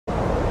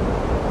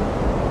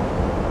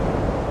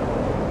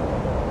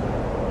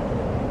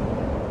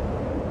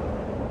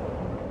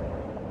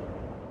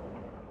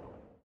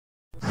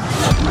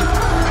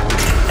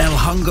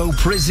Hongo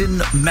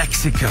Prison,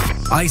 Mexico.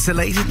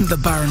 Isolated in the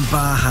barren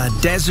Baja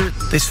Desert,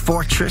 this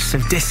fortress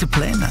of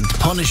discipline and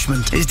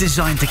punishment is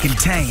designed to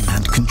contain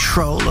and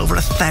control over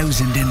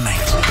 1,000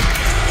 inmates.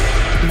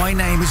 My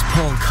name is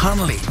Paul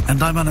Connolly,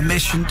 and I'm on a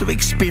mission to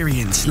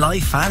experience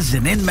life as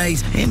an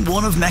inmate in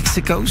one of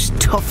Mexico's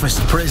toughest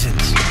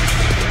prisons.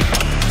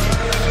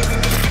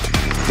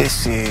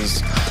 This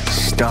is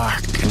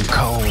stark and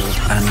cold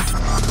and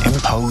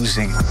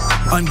imposing.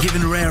 I'm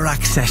given rare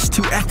access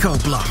to Echo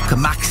Block, a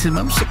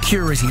maximum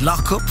security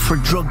lockup for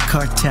drug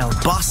cartel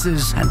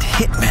bosses and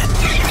hitmen.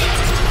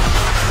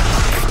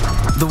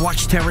 The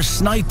Watchtower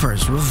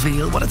snipers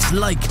reveal what it's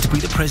like to be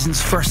the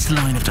prison's first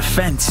line of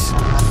defense.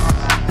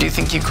 Do you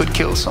think you could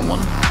kill someone?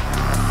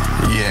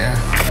 Yeah.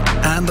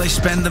 And I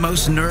spend the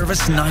most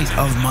nervous night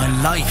of my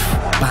life,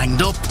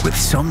 banged up with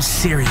some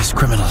serious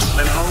criminals.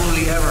 I'm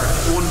only ever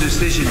one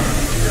decision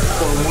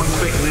or one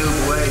quick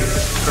move away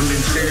from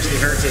being seriously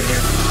hurted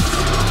here.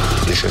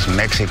 This is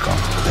Mexico,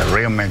 the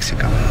real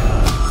Mexico.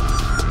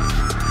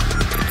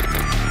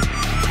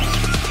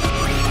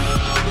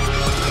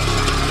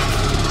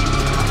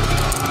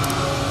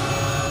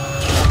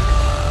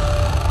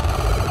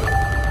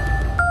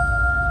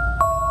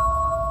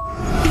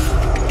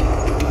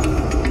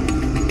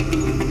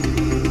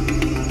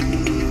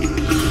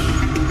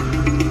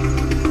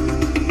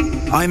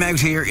 I'm out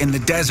here in the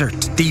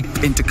desert,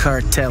 deep into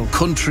cartel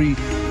country,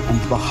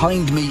 and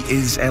behind me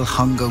is El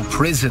Hongo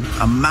Prison,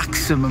 a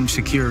maximum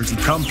security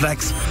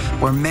complex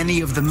where many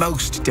of the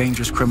most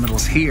dangerous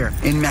criminals here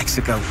in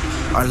Mexico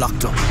are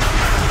locked up.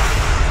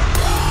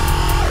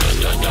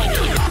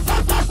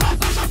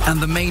 And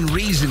the main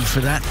reason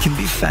for that can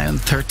be found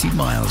 30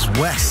 miles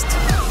west.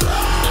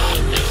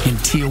 In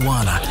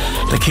Tijuana,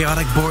 the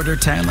chaotic border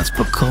town that's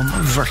become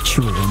a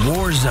virtual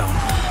war zone,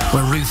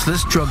 where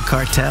ruthless drug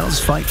cartels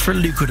fight for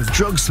lucrative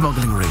drug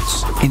smuggling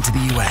routes into the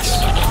US.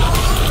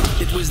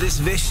 It was this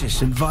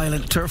vicious and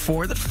violent turf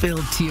war that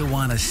filled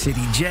Tijuana's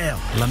city jail,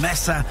 La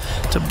Mesa,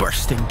 to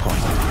bursting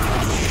point.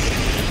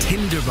 A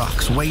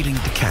tinderbox waiting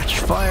to catch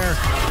fire,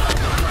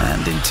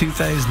 and in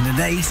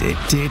 2008 it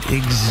did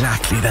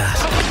exactly that.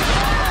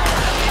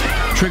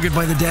 Triggered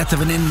by the death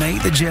of an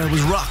inmate, the jail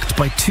was rocked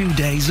by 2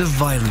 days of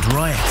violent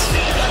riots.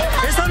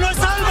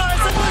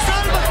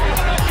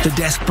 The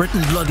desperate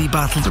and bloody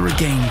battle to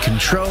regain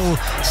control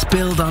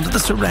spilled onto the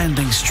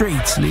surrounding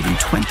streets, leaving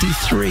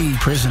 23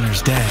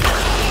 prisoners dead.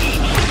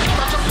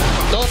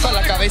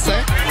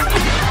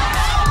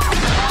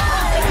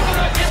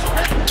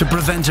 To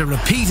prevent a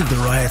repeat of the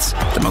riots,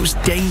 the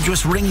most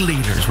dangerous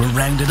ringleaders were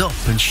rounded up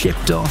and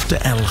shipped off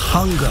to El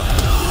Hongo,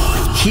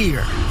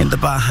 here in the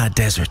Baja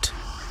Desert.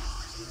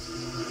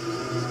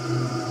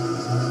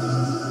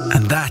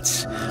 And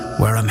that's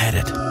where I'm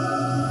headed.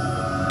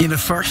 In a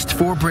first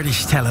for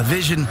British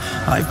television,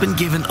 I've been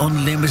given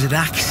unlimited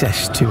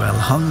access to El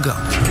Hongo.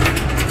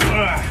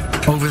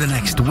 Over the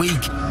next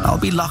week, I'll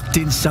be locked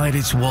inside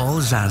its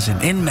walls as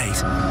an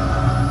inmate,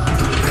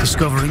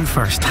 discovering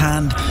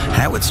firsthand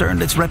how it's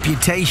earned its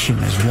reputation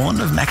as one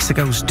of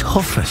Mexico's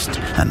toughest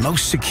and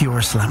most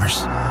secure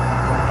slammers.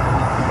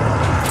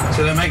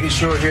 So they're making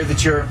sure here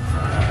that you're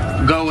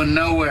going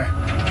nowhere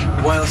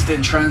whilst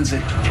in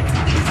transit.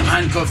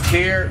 Handcuffed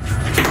here,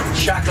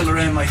 shackled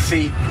around my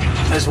feet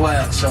as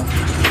well. So,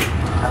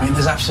 I mean,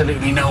 there's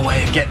absolutely no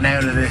way of getting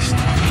out of this.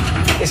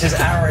 This is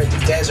arid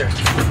desert.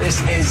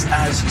 This is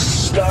as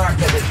stark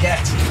as it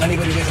gets.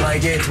 Anybody with an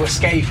idea to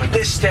escape at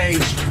this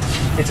stage,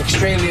 it's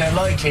extremely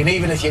unlikely. And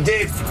even if you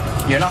did,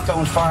 you're not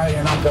going far,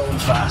 you're not going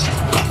fast.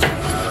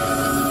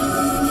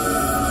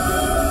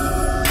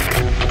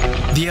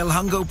 The El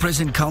Hongo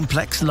prison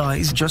complex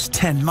lies just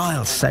 10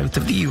 miles south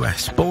of the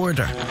US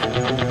border.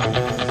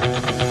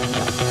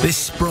 This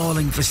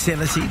sprawling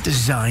facility,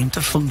 designed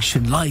to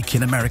function like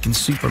an American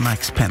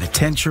supermax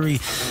penitentiary,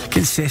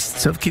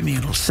 consists of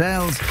communal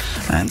cells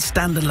and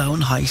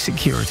standalone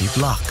high-security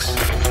blocks.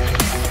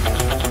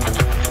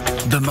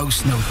 The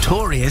most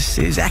notorious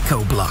is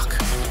Echo Block,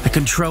 a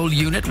control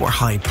unit where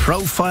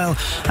high-profile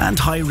and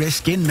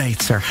high-risk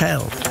inmates are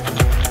held.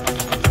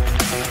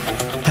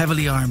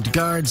 Heavily armed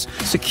guards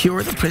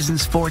secure the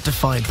prison's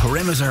fortified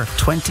perimeter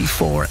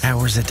 24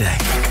 hours a day.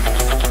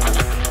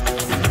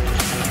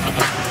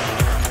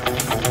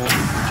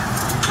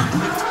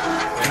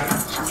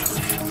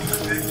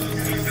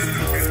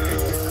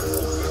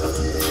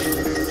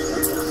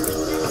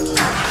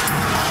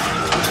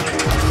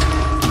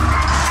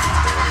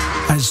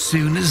 As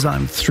soon as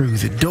I'm through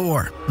the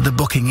door, the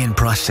booking-in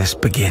process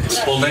begins.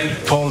 Full name?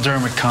 Paul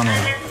Dermot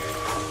Connolly.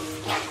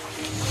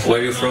 Where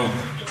are you from?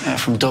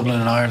 From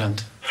Dublin in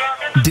Ireland.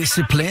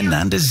 Discipline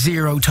and a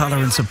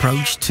zero-tolerance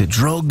approach to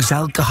drugs,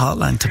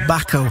 alcohol and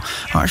tobacco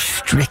are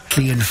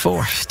strictly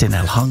enforced in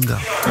El Hongo.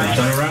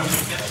 Turn around.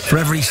 For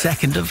every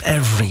second of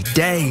every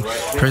day,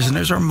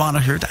 prisoners are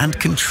monitored and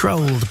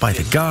controlled by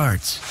the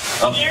guards.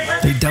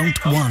 They don't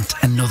want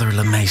another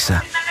La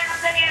Mesa.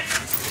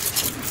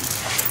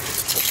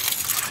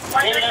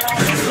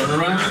 Turn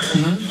around.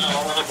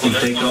 And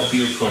take off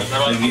your coat.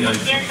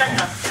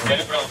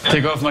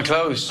 Take off my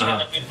clothes?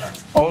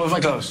 All of my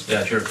clothes?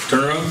 Yeah, sure.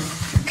 Turn around.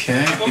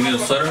 Okay. Give me a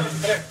sweater.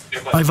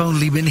 I've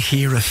only been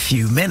here a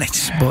few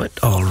minutes, but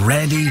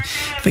already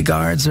the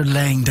guards are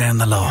laying down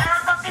the law.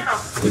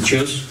 With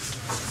shoes?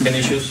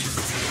 Any shoes?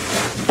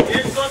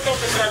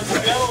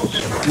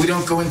 We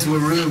don't go into a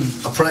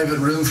private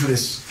room for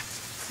this.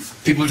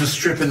 People just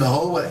strip in the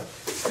hallway.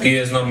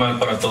 Aquí es normal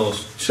para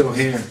todos. So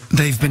here.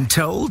 They've been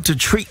told to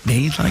treat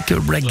me like a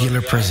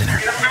regular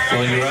prisoner.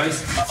 Close your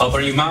eyes.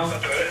 Open your mouth.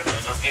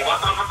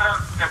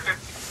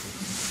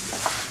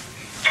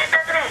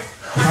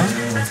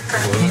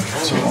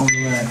 So all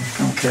right.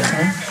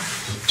 Okay.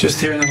 Just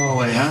here in the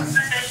hallway, huh?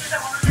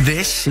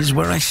 This is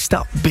where I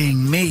stop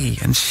being me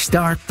and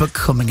start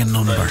becoming a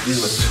number.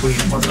 Sweet.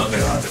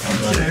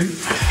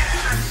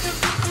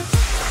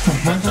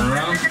 Turn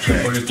around.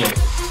 Pull your clothes.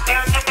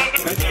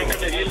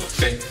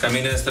 Okay,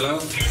 camina de este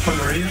lado.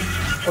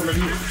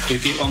 You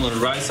keep on the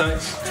right side.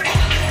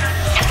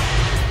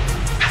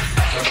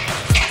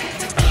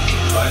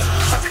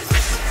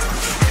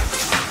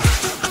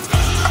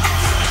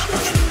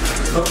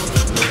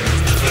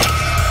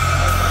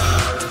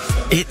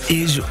 It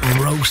is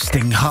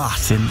roasting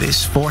hot in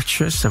this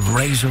fortress of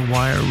razor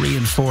wire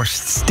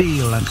reinforced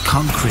steel and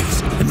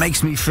concrete. It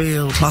makes me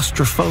feel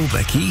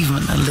claustrophobic,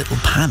 even a little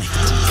panicked.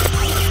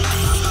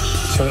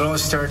 So it all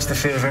starts to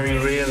feel very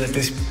real at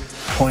this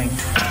point.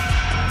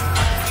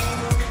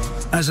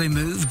 As I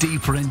move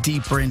deeper and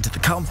deeper into the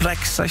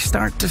complex, I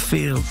start to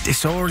feel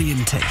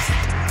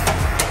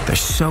disorientated. There's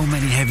so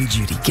many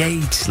heavy-duty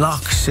gates,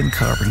 locks, and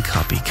carbon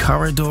copy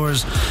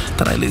corridors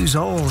that I lose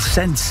all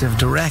sense of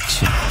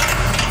direction.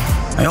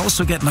 I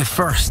also get my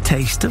first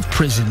taste of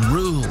prison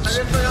rules.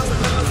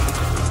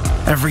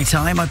 Every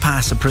time I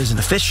pass a prison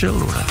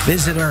official or a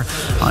visitor,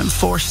 I'm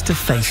forced to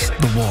face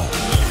the wall.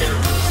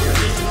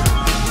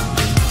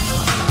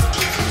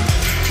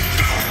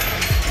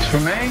 For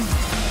me?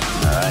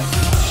 All right.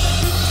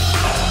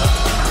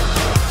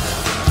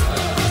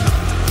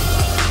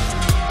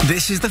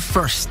 This is the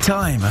first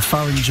time a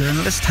foreign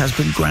journalist has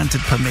been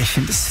granted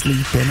permission to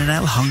sleep in an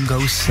El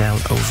Hongo cell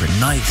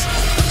overnight.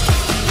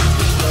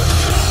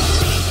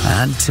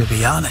 And to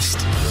be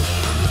honest,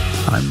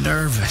 I'm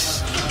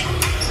nervous.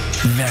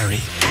 Very.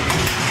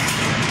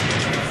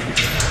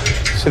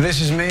 So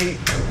this is me,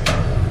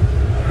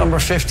 number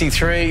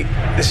 53.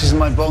 This is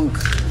my bunk.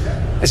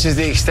 This is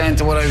the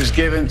extent of what I was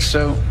given.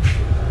 So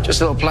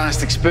just a little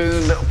plastic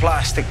spoon, little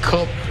plastic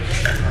cup.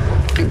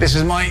 I think this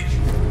is my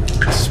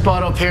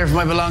spot up here for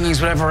my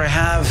belongings, whatever I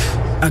have.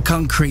 A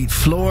concrete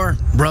floor,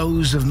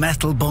 rows of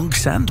metal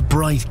bunks and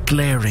bright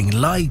glaring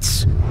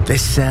lights.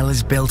 This cell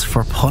is built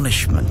for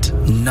punishment,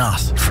 not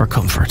for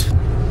comfort.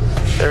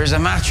 There is a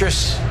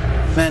mattress,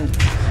 then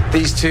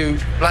these two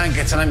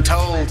blankets, and I'm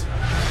told,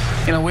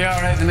 you know, we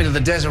are out in the middle of the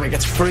desert. It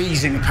gets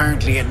freezing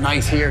apparently at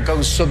night here. It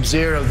goes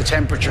sub-zero, the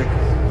temperature.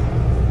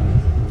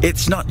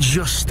 It's not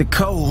just the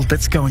cold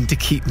that's going to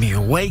keep me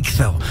awake,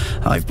 though.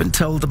 I've been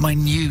told that my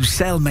new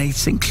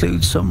cellmates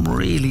include some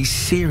really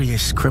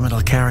serious criminal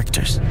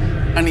characters.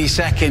 Any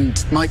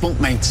second, my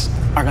bunkmates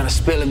are going to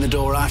spill in the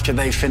door after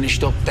they've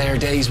finished up their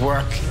day's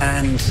work.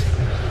 And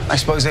I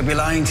suppose I'd be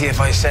lying to you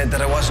if I said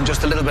that I wasn't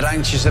just a little bit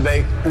anxious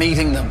about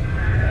meeting them.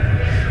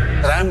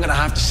 That I'm going to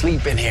have to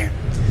sleep in here.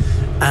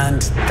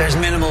 And there's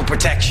minimal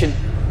protection.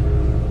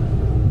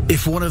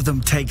 If one of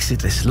them takes a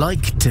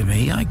dislike to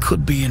me, I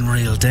could be in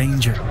real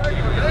danger.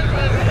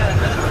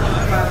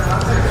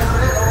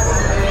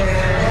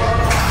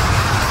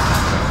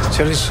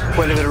 So there's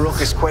quite a bit of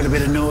ruckus, quite a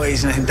bit of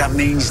noise, and I think that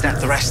means that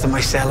the rest of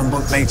my cell and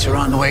bunkmates are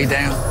on the way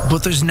down.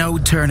 But there's no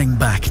turning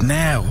back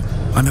now.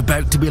 I'm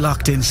about to be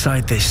locked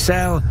inside this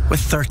cell with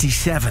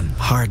 37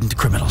 hardened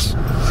criminals.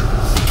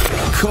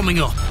 Coming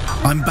up,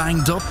 I'm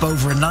banged up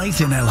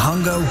overnight in El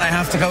Hongo. I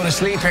have to go to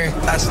sleep here.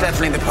 That's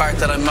definitely the part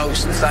that I'm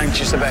most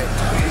anxious about.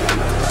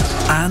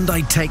 And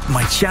I take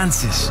my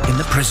chances in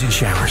the prison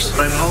showers.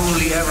 I'm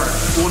only ever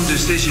one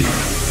decision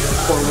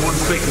or one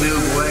quick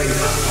move away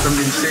from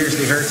being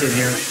seriously hurt in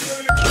here.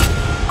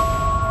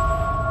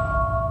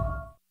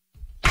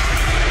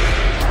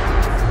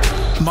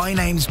 My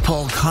name's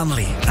Paul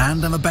Connolly,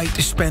 and I'm about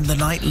to spend the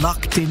night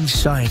locked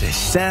inside a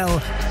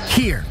cell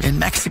here in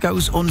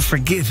Mexico's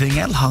unforgiving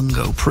El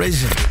Hongo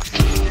prison.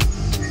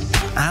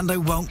 And I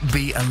won't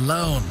be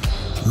alone.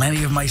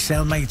 Many of my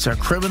cellmates are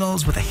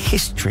criminals with a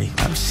history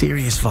of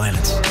serious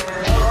violence.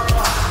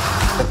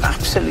 I've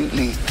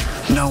absolutely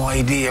no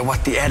idea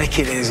what the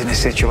etiquette is in a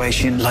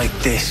situation like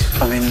this.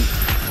 I mean,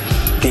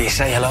 do you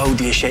say hello?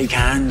 Do you shake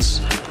hands?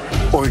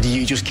 Or do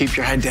you just keep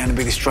your head down and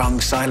be the strong,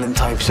 silent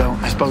type? So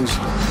I suppose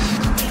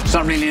it's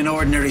not really an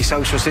ordinary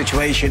social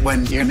situation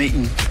when you're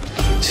meeting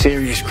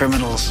serious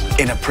criminals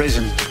in a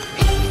prison.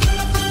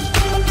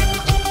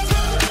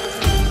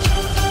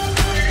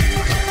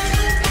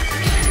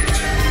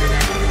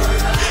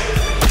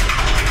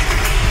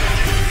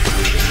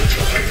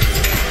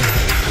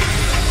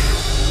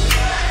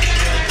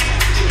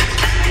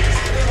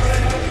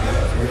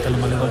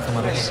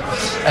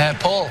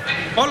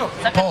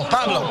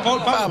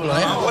 Pablo,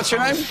 yeah. What's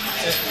your name?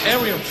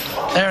 Ariel.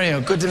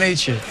 Ariel, good to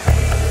meet you.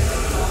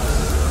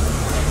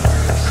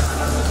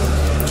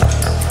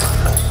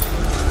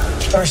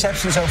 The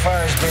reception so far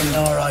has been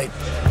all right.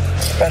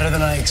 Better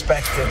than I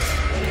expected.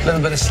 A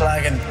little bit of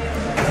slagging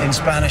in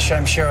Spanish,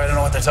 I'm sure. I don't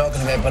know what they're talking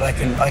about, but I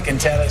can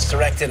tell it's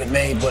directed at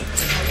me. But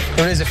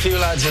there is a few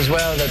lads as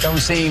well that don't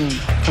seem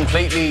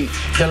completely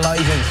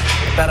delighted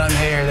that I'm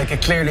here. They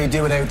could clearly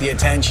do without the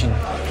attention.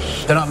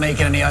 They're not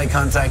making any eye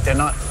contact. They're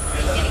not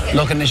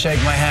looking to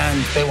shake my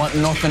hand. They want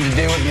nothing to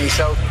do with me.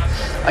 So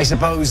I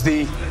suppose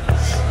the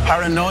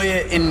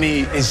paranoia in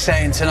me is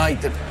saying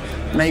tonight that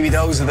maybe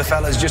those are the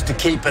fellas just to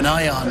keep an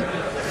eye on.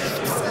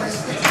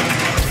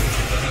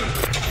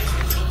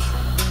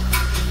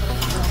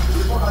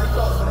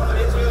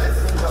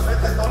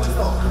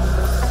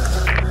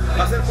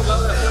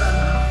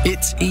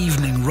 It's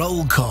evening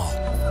roll call.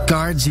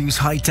 Guards use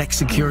high-tech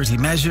security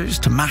measures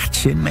to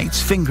match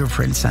inmates'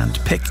 fingerprints and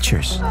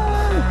pictures.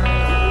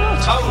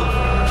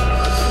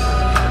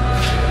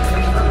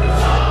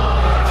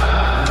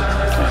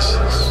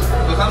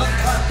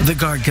 The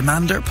guard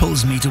commander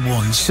pulls me to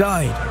one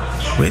side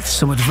with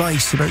some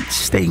advice about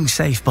staying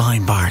safe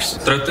behind bars.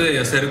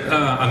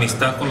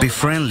 Be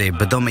friendly,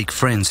 but don't make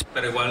friends,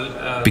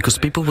 because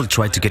people will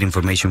try to get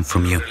information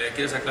from you,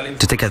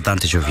 to take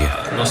advantage of you.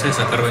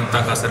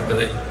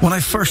 When I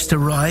first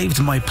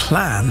arrived, my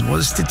plan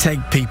was to take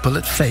people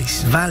at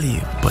face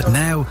value, but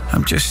now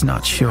I'm just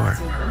not sure.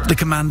 The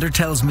commander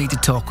tells me to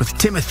talk with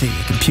Timothy,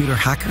 a computer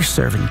hacker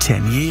serving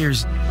 10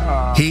 years.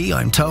 He,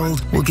 I'm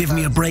told, will give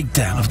me a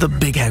breakdown of the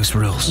big house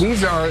rules.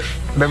 These are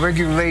the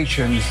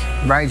regulations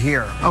right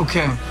here.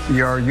 Okay.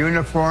 Your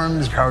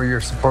uniforms, how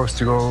you're supposed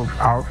to go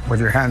out with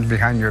your hands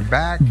behind your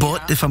back.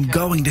 But if I'm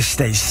going to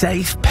stay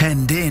safe,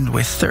 penned in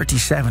with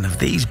 37 of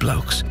these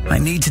blokes, I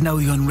need to know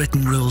the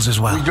unwritten rules as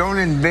well. We don't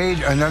invade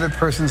another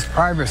person's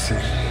privacy.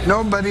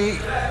 Nobody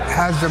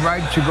has the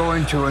right to go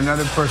into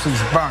another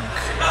person's bunk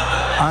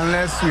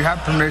unless you have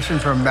permission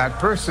from that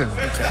person.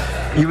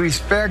 You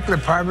respect the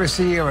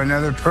privacy of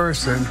another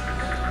person.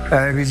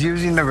 If he's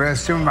using the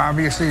restroom,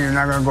 obviously you're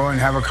not going to go and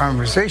have a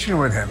conversation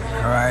with him,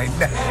 all right?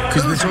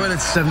 Because the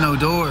toilets have no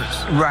doors.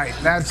 Right,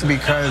 that's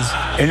because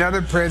in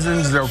other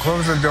prisons, they'll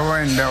close the door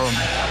and they'll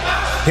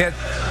hit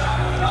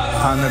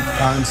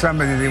on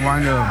somebody they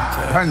want to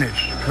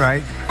punish,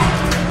 right?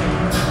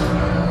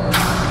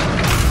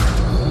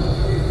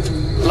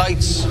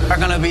 Lights are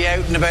going to be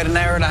out in about an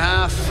hour and a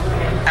half,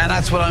 and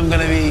that's what I'm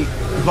going to be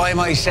by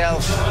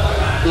myself,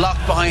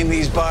 locked behind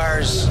these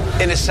bars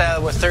in a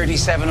cell with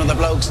 37 other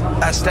blokes.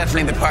 That's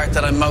definitely the part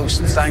that I'm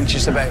most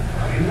anxious about.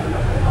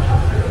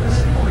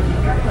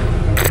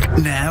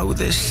 Now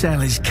this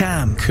cell is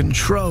calm,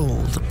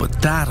 controlled,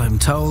 but that, I'm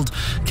told,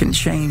 can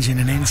change in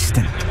an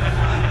instant.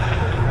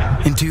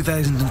 In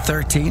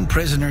 2013,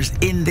 prisoners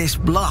in this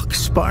block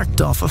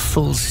sparked off a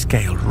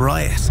full-scale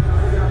riot.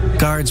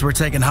 Guards were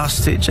taken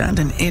hostage and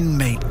an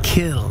inmate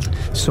killed,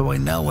 so I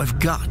know I've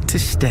got to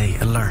stay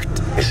alert.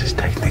 This is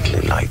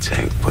technically lights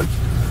out, but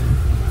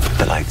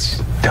the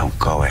lights don't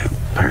go out.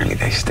 Apparently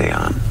they stay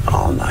on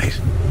all night.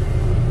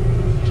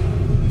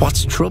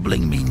 What's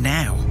troubling me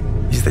now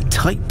is the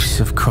types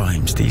of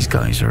crimes these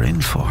guys are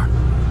in for.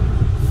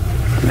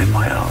 They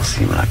might all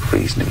seem like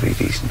reasonably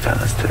decent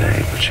fellas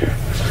today, but sure,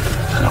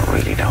 I don't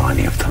really know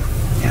any of them,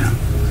 you know.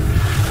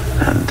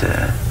 And,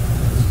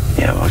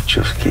 what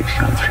just keeps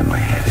going through my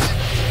head is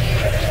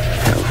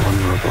how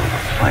vulnerable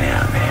I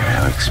am here,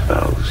 how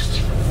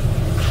exposed.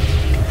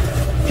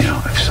 You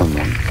know, if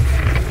someone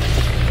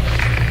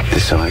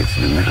decides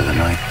in the middle of the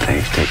night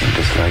they've taken a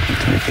disliking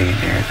to me being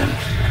here, then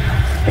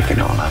it can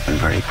all happen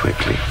very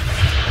quickly.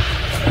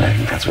 And I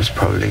think that's what's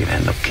probably going to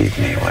end up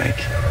keeping me awake.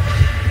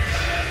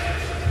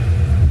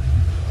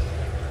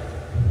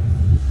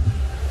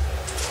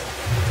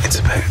 It's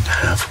about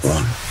 1:30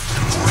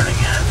 in the morning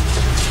and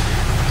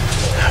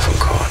I haven't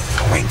caught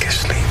a wink of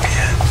sleep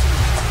yet.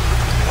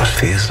 What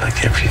feels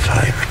like every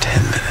 5 or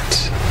 10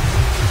 minutes,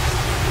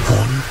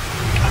 one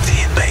of the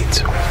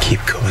inmates will keep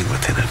coming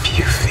within a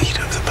few feet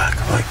of the back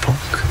of my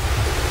bunk.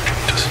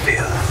 Just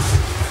feel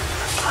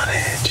on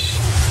edge.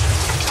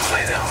 All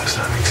I know is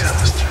I'm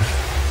exhausted.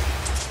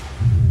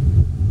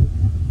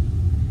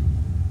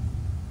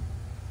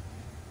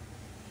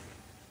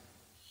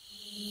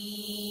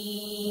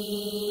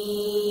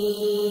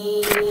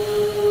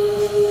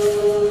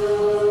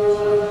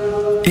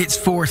 It's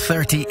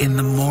 4:30 in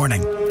the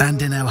morning,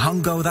 and in El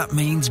Hongo that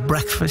means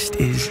breakfast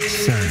is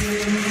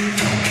served.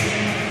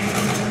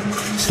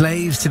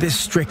 Slaves to this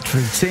strict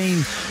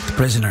routine, the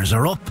prisoners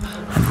are up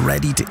and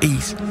ready to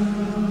eat.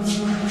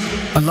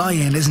 A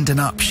lie-in isn't an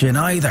option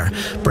either.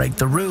 Break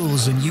the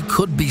rules and you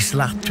could be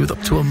slapped with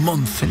up to a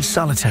month in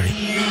solitary.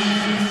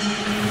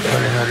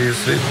 How do you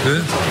sleep?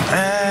 Good?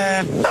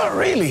 Not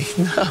really,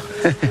 no.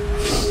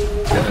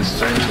 Kind of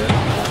strange,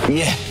 eh?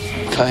 Yeah,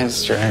 kind of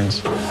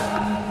strange.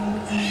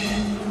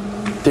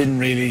 Didn't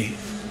really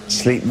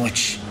sleep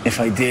much.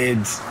 If I did,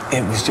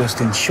 it was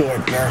just in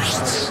short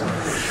bursts.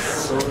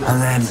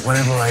 And then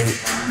whenever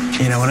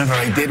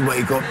I did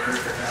wake up,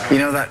 you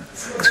know that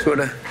sort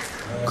of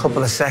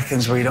couple of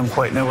seconds where you don't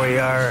quite know where you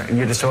are and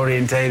you're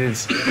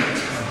disorientated,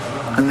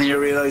 and then you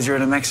realize you're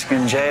in a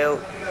Mexican jail.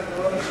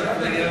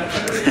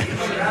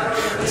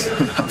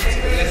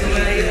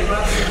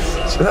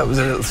 That was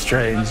a little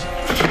strange.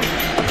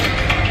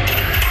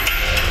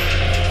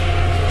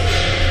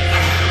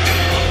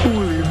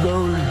 Holy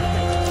moly.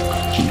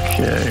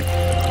 Okay.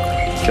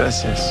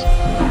 Gracias.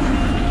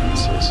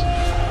 Gracias.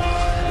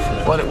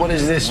 What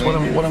is this? What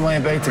am I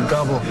about to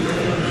gobble?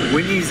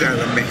 Winnie's a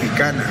la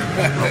mexicana.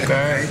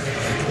 Okay.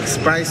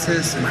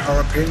 Spices and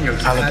jalapenos.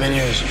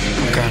 Jalapenos.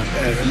 Okay.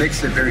 It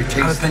makes it very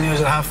tasty. Jalapenos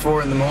at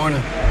 4:30 in the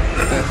morning.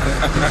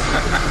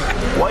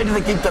 Why do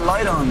they keep the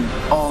light on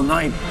all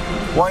night?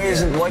 Why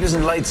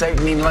doesn't lights out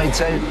mean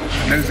lights out?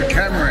 There's a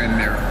camera in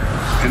there,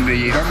 in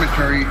the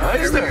dormitory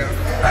Is there? area.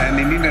 And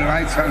they need the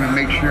lights on to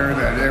make sure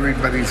that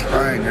everybody's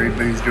fine,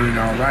 everybody's doing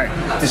all right.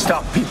 To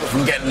stop people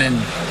from getting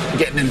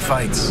in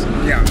fights.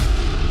 Yeah.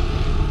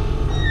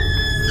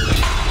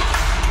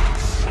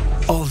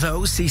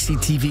 Although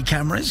CCTV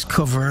cameras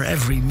cover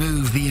every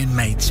move the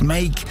inmates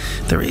make,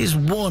 there is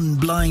one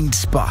blind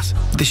spot: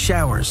 the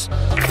showers.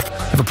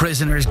 If a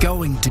prisoner is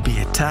going to be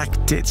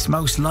attacked, it's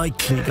most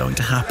likely going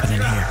to happen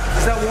in here.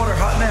 Is that water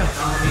hot now?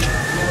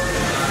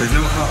 There's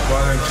no hot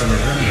water until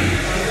November.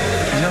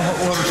 There's no hot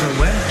water till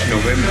when?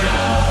 November.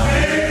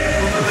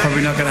 We're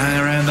probably not going to hang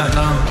around that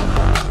long.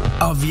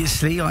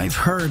 Obviously, I've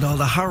heard all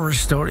the horror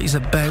stories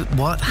about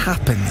what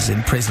happens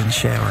in prison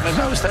showers. I've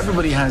noticed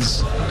everybody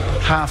has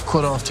half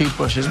cut off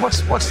toothbrushes.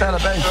 What's that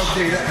about?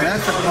 Okay,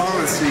 that's a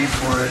policy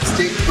for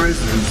state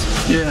prisons.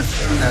 Yeah.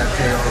 That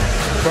they'll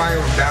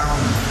file down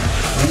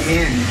the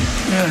end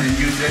and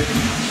use it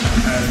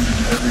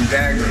as a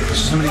dagger.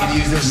 Somebody can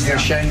use this as their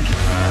shank.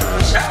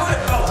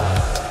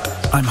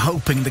 I'm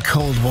hoping the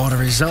cold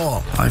water is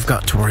all I've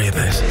got to worry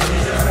about.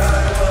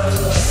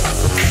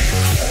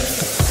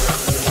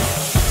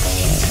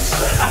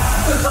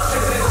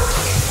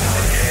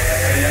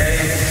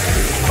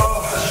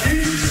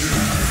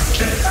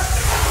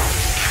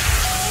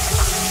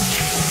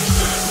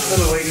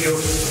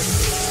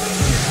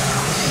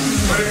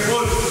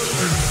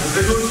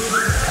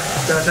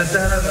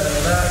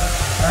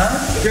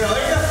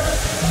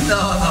 No.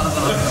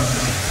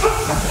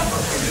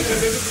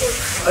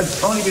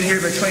 I've only been here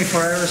about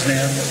 24 hours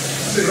now,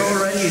 but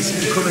already it's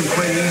becoming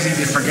quite easy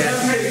to forget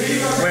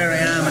where I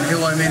am and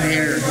who I'm in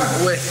here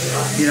with.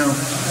 You know,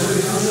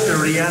 the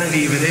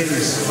reality of it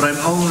is, but I'm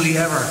only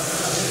ever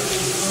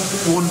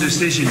one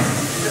decision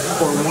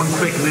or one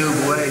quick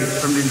move away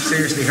from being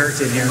seriously hurt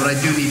in here, but I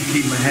do need to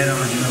keep my head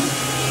on, you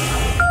know.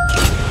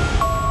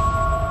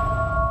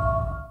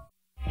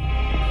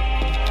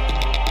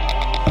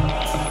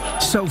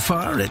 So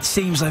far, it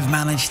seems I've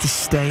managed to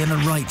stay on the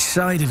right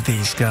side of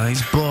these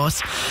guys,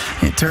 but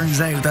it turns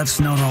out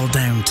that's not all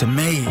down to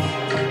me.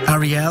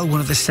 Ariel, one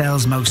of the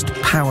cell's most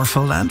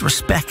powerful and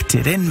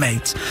respected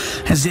inmates,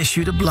 has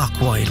issued a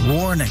block-wide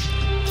warning.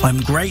 I'm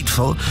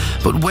grateful,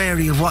 but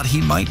wary of what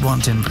he might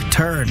want in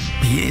return.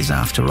 He is,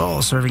 after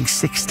all, serving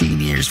 16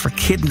 years for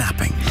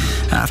kidnapping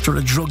after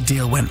a drug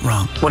deal went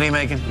wrong. What are you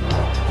making?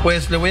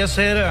 Pues le voy a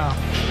hacer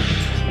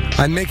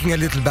I'm making a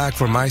little bag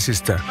for my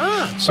sister.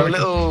 So a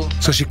little...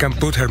 So she can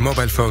put her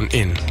mobile phone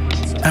in.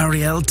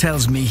 Ariel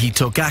tells me he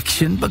took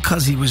action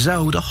because he was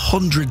owed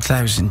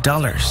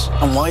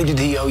 $100,000. And why did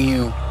he owe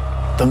you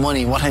the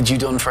money? What had you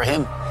done for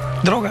him?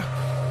 droga.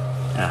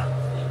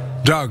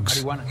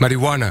 Drugs,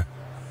 marijuana.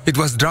 It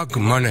was drug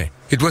money.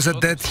 It was a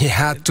debt he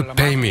had to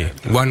pay me,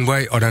 one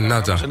way or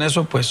another. En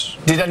eso, pues,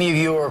 Did any of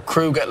your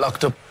crew get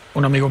locked up?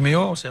 un amigo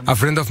mío se llama A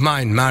friend of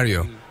mine,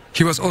 Mario,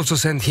 he was also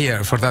sent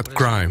here for that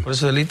crime. por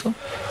ese delito.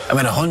 I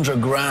mean,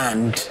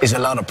 $100,000 is a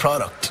lot of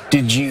product.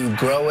 Did you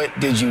grow it?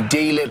 Did you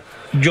deal it?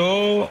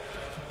 Yo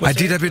I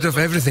did a bit of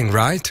everything,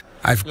 right?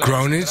 I've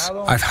grown it,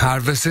 I've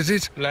harvested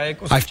it,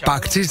 I've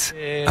packed it,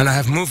 and I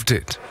have moved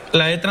it.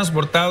 la he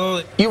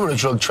transportado. You were a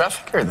drug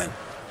trafficker then.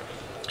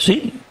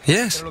 Sí.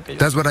 Yes,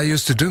 that's what I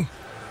used to do.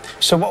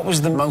 So what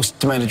was the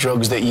most amount of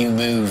drugs that you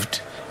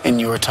moved in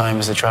your time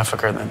as a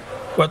trafficker then?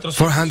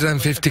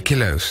 450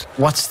 kilos.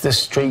 What's the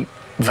street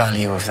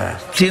value of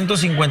that?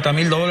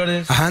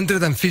 $150,000.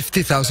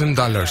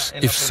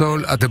 $150,000 if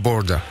sold at the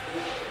border.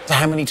 So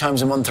how many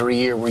times a month or a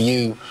year were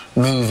you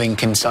moving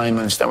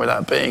consignments that were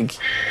that big?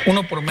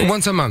 Uno por mes.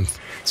 Once a month.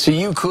 So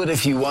you could,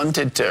 if you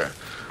wanted to,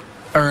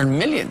 earn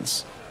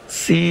millions.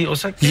 Sí, o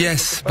sea que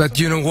Yes, but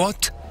you know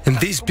what? In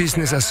this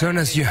business, as soon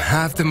as you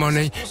have the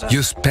money,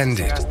 you spend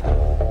it.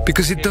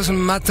 Because it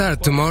doesn't matter,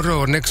 tomorrow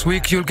or next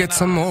week you'll get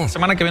some more.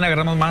 semana que viene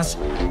agarramos más.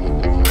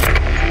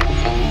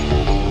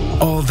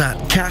 All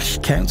that cash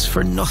counts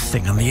for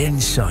nothing on the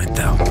inside,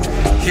 though.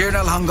 Here in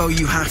El Hongo,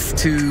 you have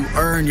to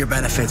earn your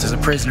benefits as a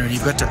prisoner.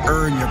 You've got to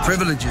earn your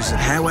privileges, and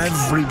how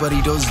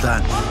everybody does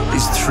that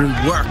is through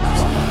work.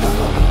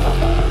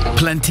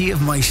 Plenty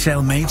of my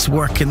cellmates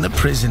work in the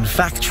prison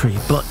factory,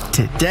 but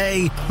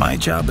today my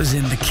job is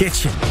in the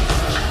kitchen.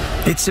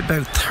 It's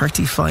about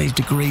 35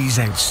 degrees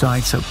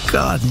outside, so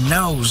God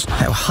knows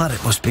how hot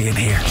it must be in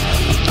here.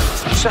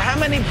 So how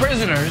many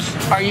prisoners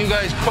are you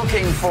guys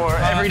cooking for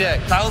every day?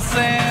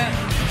 1,000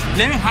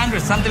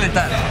 1100, something like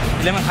that.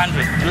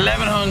 1100.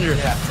 1100.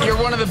 Yeah.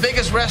 You're one of the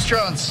biggest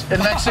restaurants in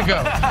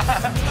Mexico.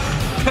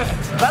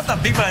 Not that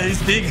big, but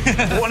it's big.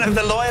 One of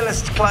the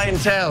loyalist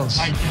clienteles.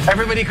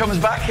 Everybody comes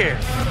back here.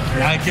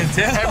 I can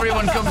tell.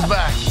 Everyone comes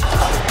back.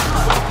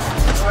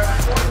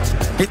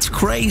 It's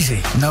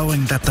crazy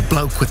knowing that the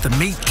bloke with the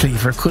meat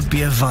cleaver could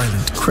be a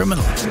violent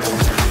criminal.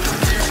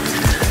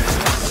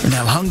 In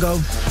El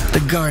Hongo,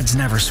 the guards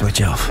never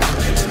switch off.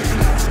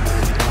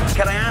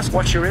 Can I ask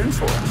what you're in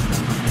for?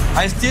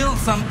 I steal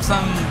some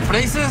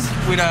places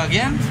with a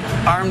gun.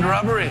 Armed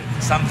robbery?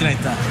 Something like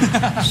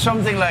that.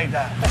 Something like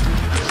that.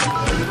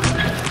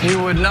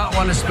 You would not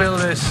want to spill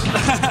this.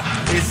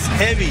 It's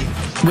heavy.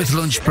 With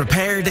lunch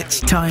prepared, it's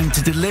time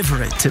to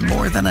deliver it to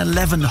more than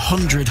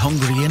 1,100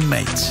 hungry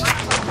inmates.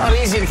 Not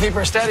easy to keep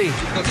her steady.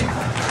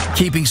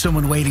 Keeping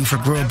someone waiting for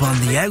grub on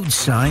the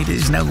outside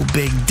is no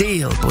big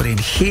deal, but in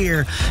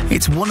here,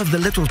 it's one of the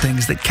little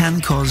things that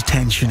can cause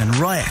tension and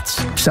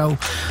riots. So,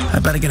 I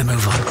better get a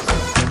move on.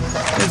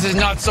 This is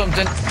not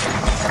something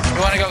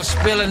you want to go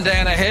spilling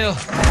down a hill.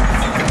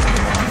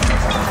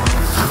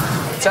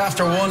 It's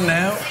after 1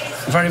 now,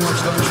 very much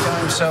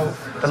lunchtime, so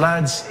the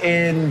lads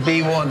in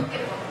B1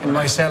 in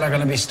my cell are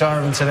going to be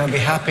starving, so they'll be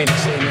happy to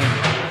see me.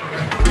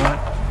 Right.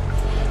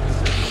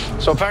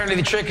 So apparently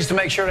the trick is to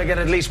make sure I get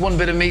at least one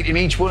bit of meat in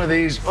each one of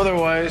these.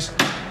 Otherwise,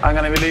 I'm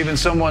going to be leaving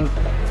someone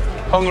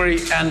hungry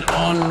and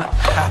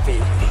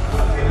unhappy.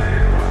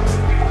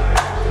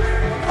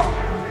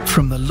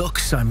 From the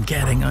looks I'm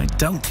getting, I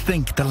don't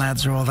think the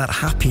lads are all that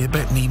happy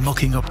about me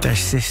mucking up their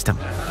system.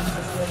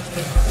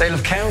 They'll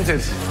have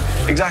counted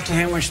exactly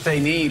how much they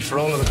need for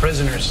all of the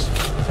prisoners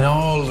in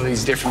all of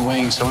these different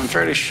wings, so I'm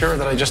fairly sure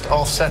that I just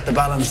offset the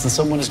balance and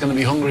someone is going to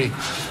be hungry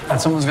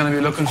and someone's going to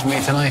be looking for me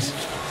tonight.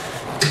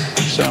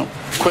 So,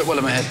 quit while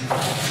I'm ahead.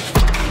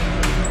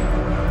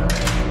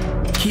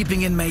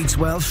 Keeping inmates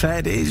well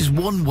fed is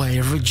one way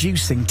of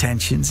reducing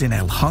tensions in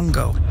El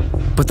Hongo.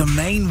 But the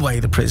main way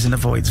the prison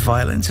avoids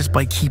violence is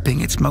by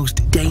keeping its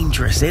most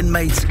dangerous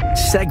inmates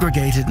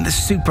segregated in the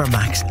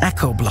Supermax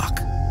Echo Block.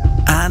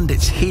 And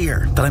it's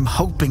here that I'm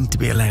hoping to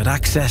be allowed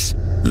access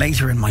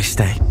later in my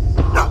stay.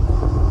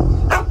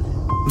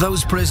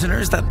 Those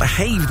prisoners that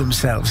behave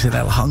themselves in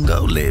El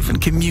Hongo live in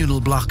communal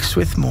blocks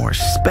with more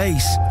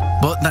space.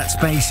 But that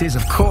space is,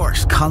 of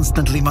course,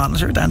 constantly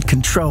monitored and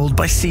controlled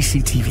by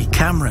CCTV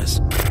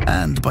cameras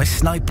and by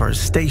snipers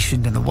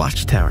stationed in the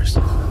watchtowers.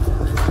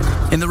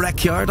 In the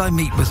rec yard, I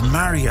meet with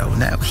Mario.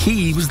 Now,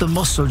 he was the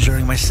muscle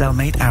during my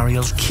cellmate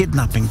Ariel's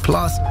kidnapping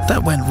plot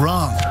that went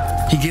wrong.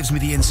 He gives me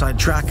the inside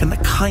track and the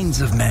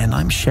kinds of men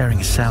I'm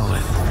sharing a cell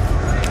with.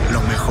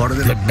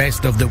 The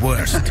best of the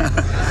worst.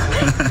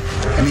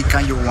 Any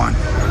kind you want.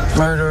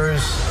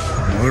 Murderers,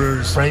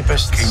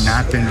 rapists,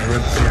 kidnapping,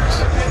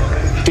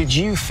 rapists. Did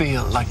you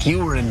feel like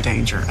you were in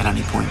danger at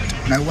any point?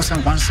 I was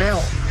in one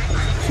cell.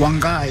 One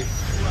guy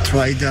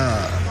tried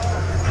to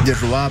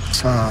rob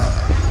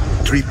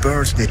 3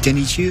 pairs of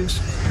tennis shoes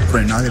for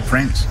another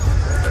friend.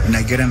 And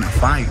I get in a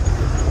fight.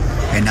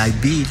 And I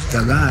beat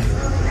the guy.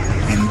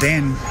 And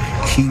then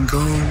he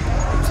go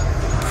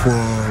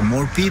for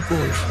more people.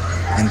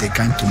 And they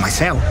came to my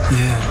cell.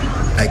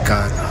 Yeah. Like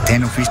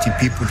 10 or 15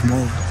 people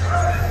more.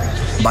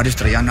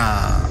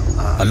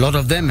 A lot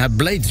of them have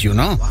blades, you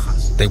know.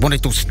 They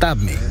wanted to stab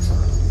me.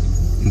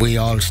 We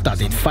all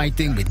started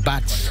fighting with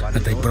bats,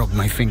 but they broke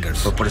my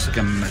fingers. Por eso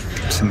que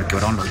se me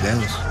quebraron los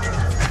dedos.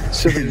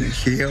 So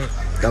Here,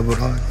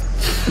 cabrón.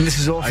 And this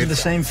is all for the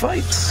same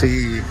fight?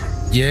 Sí.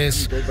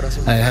 Yes,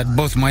 I had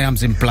both my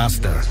arms in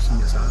plaster.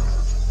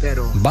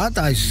 But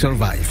I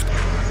survived.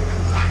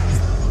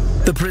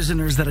 The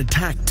prisoners that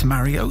attacked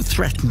Mario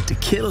threatened to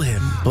kill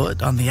him,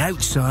 but on the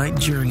outside,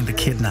 during the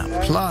kidnap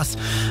plot,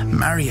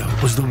 Mario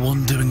was the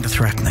one doing the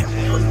threatening.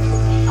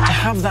 To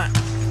have that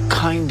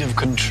kind of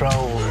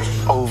control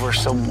over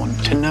someone,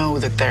 to know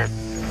that they're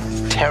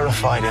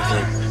terrified of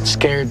you,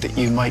 scared that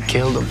you might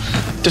kill them,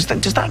 does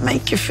that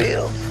make you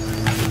feel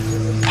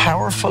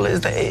powerful?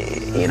 Is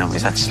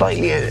that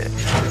slightly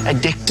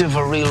addictive,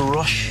 a real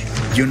rush?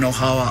 You know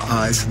how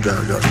it's the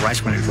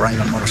rush when you ride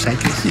on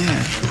motorcycles?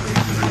 Yeah.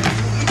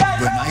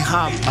 When I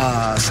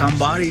have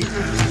somebody,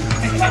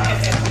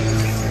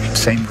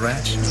 same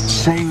rush.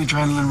 Same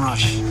adrenaline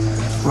rush.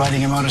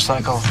 Riding a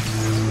motorcycle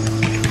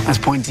as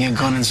pointing a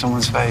gun in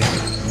someone's face.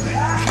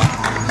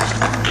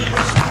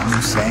 I'm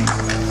insane.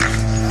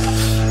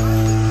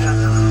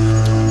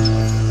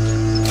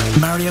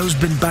 Mario's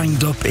been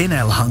banged up in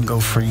El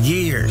Hongo for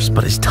years,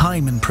 but his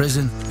time in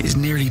prison is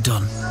nearly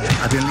done.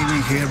 I've been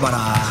living here about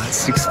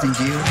 16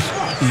 years.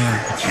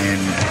 Yeah.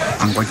 And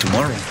I'm going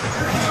tomorrow.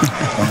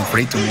 I'm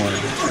free tomorrow.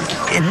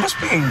 It must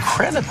be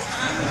incredible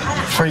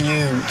for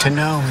you to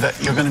know that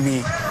you're going to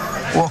be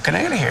walking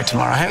out of here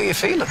tomorrow. How are you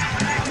feeling?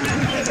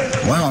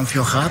 Well, I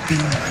feel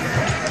happy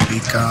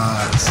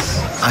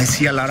because I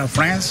see a lot of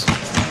friends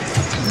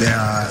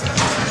that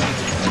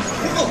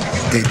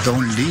they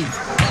don't leave.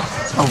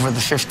 Over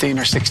the 15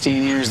 or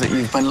 16 years that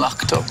you've been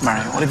locked up,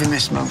 Mario, what have you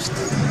missed most?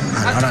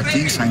 A lot of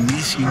things I'm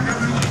missing.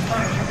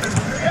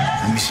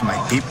 I'm missing my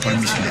people, I'm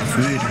missing the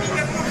food,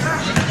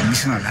 I'm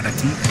missing a lot of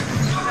things.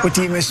 What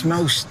do you miss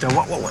most?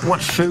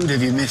 What food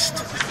have you missed?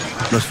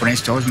 Los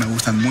French toast me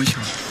gustan mucho.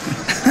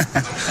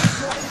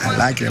 I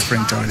like the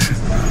French toast.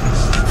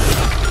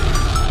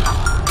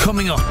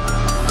 Coming up,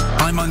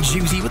 I'm on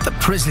duty with the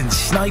prison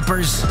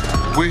snipers.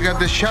 We got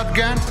the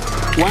shotgun.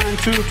 1,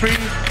 2, 3.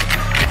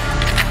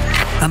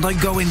 And I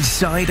go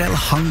inside El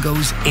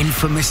Hongo's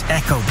infamous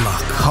Echo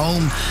Block,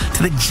 home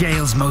to the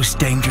jail's most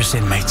dangerous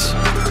inmates.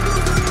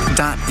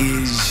 That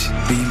is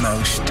the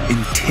most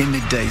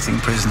intimidating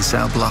prison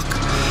cell block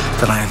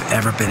that I have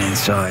ever been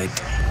inside.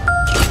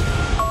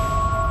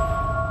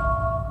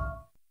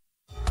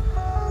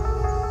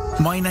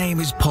 My name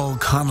is Paul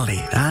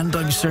Connolly, and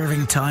I'm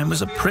serving time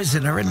as a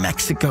prisoner in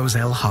Mexico's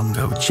El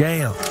Hongo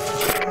jail.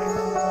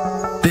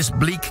 This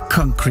bleak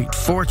concrete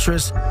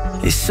fortress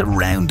is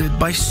surrounded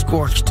by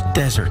scorched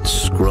desert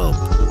scrub.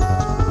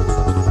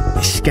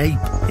 Escape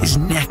is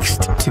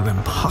next to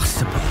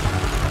impossible.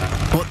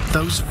 But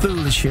those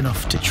foolish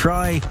enough to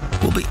try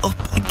will be up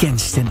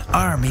against an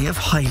army of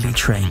highly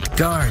trained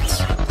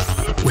guards,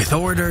 with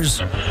orders,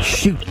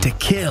 shoot to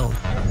kill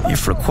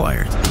if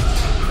required.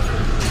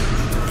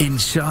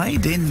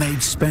 Inside,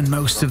 inmates spend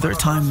most of their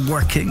time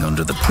working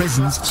under the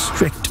prison's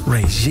strict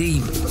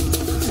regime.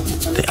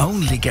 They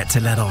only get to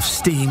let off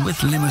steam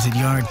with limited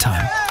yard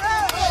time.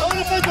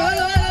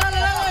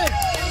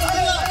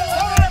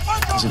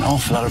 There's an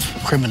awful lot of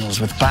criminals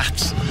with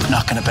bats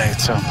knocking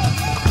about, so...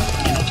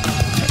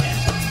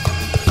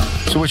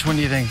 So which one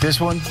do you think? This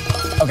one?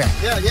 Okay.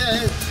 Yeah.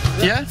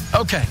 Yeah?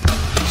 Okay.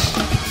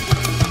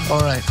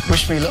 All right.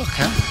 Wish me luck,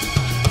 huh?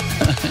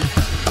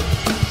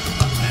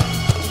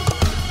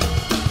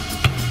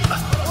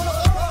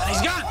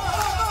 He's gone.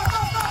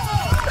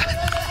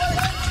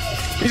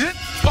 Is it?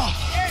 Oh.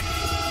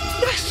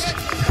 Yes.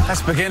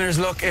 That's beginner's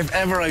luck if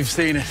ever I've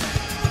seen it.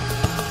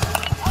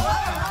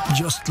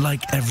 Just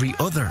like every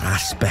other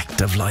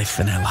aspect of life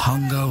in El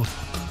Hongo,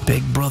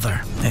 Big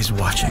Brother is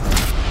watching.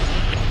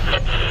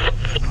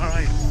 All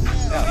right.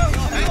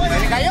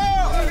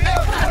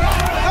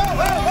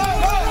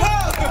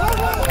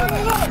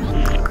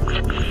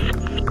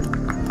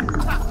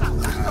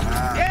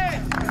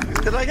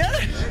 Did I get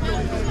it?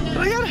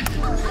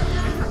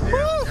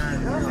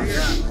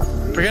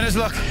 Woo! Beginner's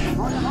luck.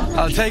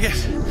 I'll take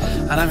it,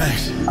 and I'm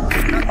out.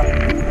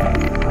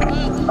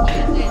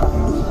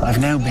 I've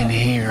now been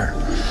here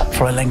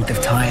for a length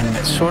of time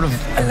that sort of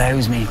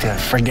allows me to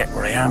forget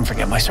where I am,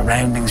 forget my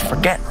surroundings,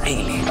 forget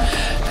really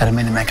that I'm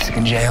in a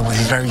Mexican jail with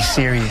very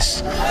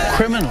serious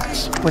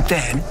criminals. But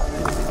then,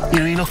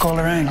 you look all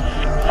around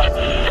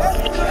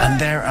and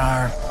there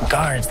are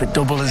guards that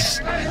double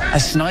as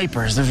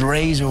snipers. There's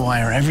razor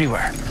wire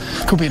everywhere.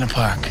 Could be in a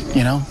park,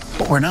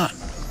 but we're not.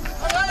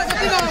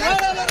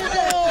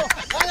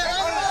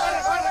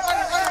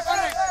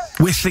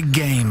 With the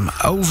game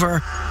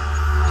over,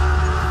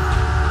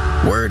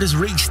 word has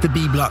reached the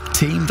B-Block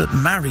team that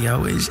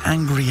Mario is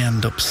angry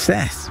and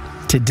upset.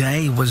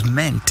 Today was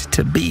meant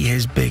to be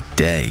his big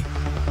day.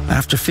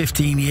 After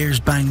 15 years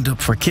banged up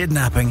for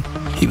kidnapping,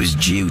 he was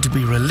due to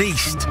be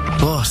released,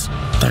 but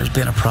there's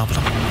been a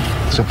problem.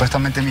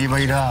 Supuestamente me iba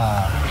a ir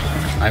a...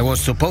 I was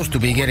supposed to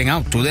be getting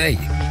out today,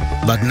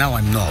 but now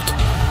I'm not.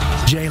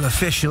 Jail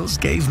officials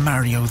gave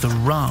Mario the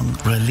wrong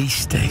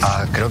release date.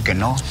 Creo que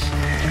no.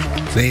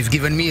 They've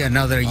given me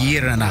another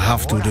year and a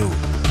half to do,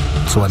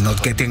 so I'm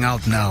not getting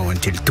out now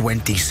until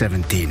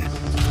 2017.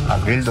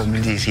 Abril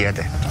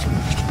 2017.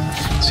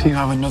 So you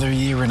have another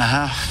year and a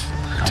half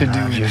to do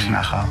it. Years and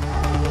a half.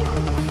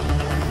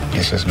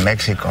 This is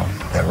Mexico,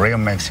 the real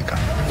Mexico.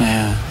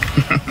 Yeah.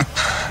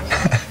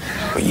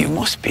 But you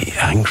must be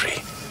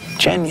angry.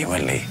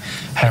 Genuinely.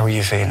 How are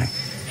you feeling?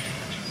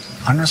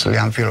 Honestly,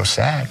 I'm feeling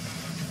sad.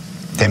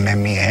 They made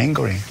me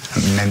angry.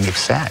 They made me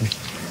sad.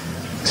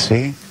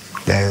 See?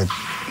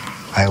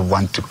 I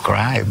want to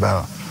cry,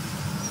 but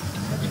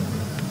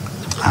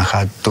I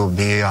had to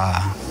be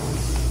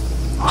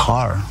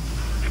hard,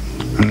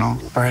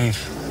 Brave.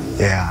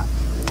 Yeah,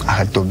 I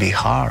had to be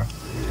hard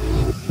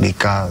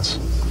because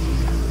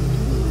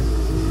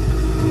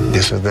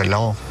this is the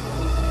law.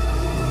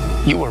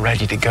 You were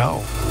ready to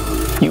go.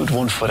 You had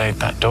one foot out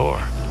that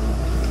door.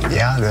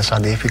 Yeah, that's so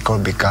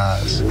difficult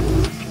because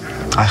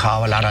I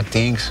have a lot of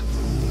things,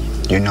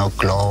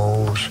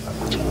 clothes,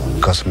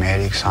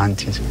 cosmetics,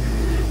 something.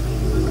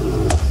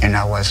 And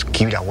I was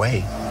given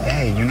away.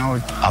 Hey,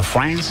 our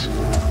friends,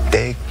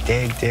 take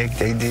this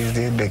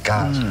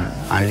because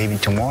I'm leaving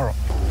tomorrow.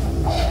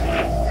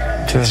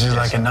 So this is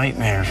like a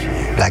nightmare for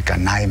you? Like a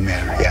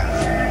nightmare, yeah.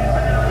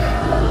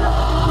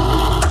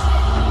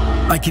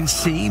 I can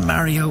see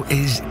Mario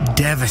is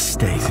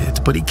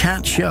devastated, but he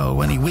can't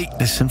show any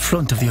weakness in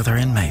front of the other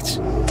inmates.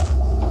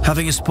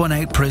 Having a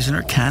spun-out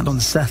prisoner can't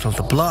unsettle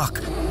the block,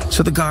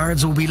 so the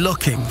guards will be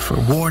looking for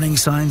warning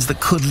signs that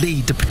could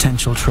lead to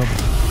potential trouble.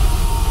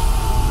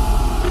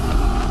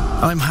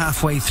 I'm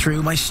halfway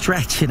through my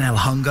stretch in El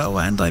Hongo,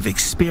 and I've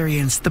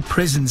experienced the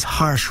prison's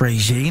harsh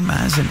regime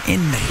as an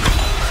inmate.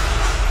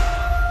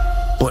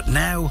 But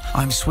now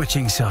I'm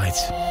switching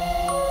sides.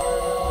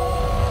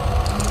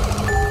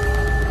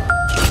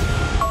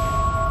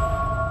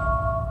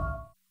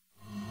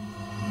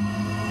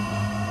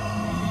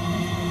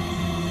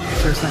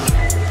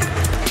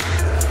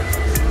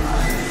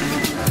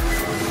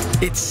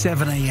 It's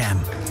 7 a.m.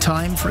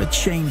 Time for a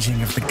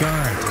changing of the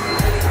guard.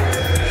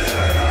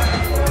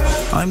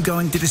 I'm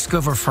going to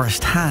discover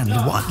firsthand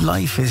what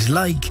life is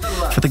like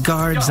for the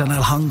guards on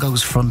El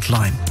Hongo's front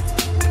line.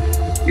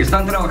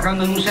 Están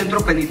trabajando en un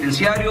centro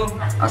penitenciario,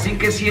 así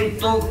que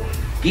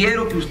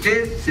quiero que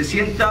usted se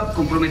sienta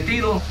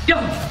comprometido.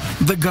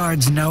 The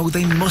guards know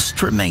they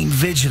must remain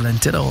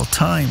vigilant at all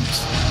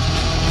times.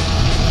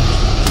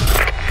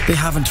 They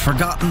haven't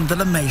forgotten the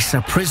La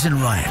Mesa prison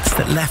riots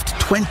that left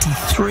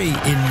 23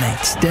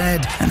 inmates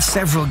dead and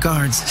several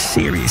guards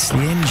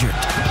seriously injured.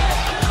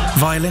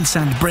 Violence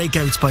and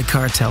breakouts by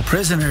cartel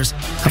prisoners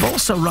have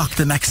also rocked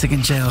the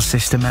Mexican jail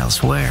system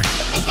elsewhere.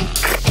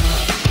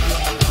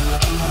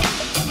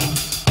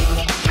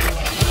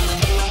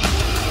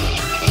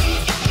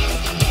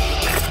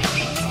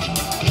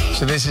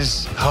 So this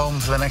is home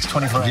for the next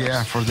 24 hours?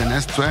 Yeah, for the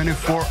next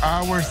 24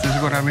 hours, this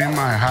is going to be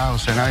my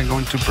house, and I'm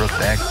going to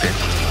protect it.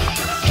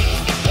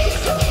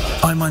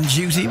 I'm on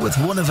duty with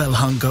one of El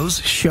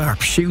Hongo's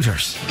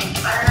sharpshooters.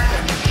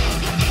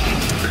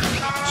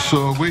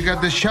 So we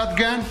got the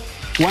shotgun,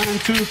 1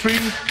 and 2, 3.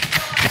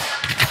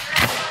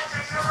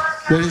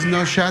 There is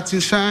no shots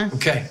inside.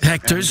 Okay.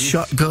 Hector's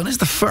shotgun is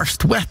the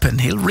first weapon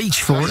he'll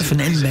reach for if an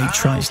inmate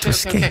tries to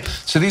escape. Okay.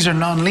 So these are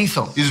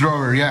non-lethal? It's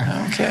rubber,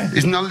 yeah. Okay.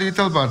 It's not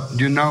lethal, but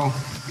you know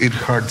it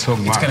hurts so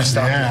much. It's going to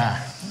stop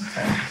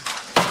you. Okay.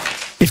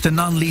 If the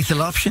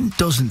non-lethal option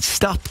doesn't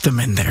stop them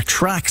in their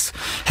tracks,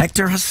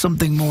 Hector has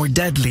something more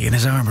deadly in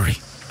his armory.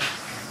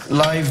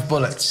 Live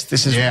bullets.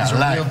 These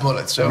are real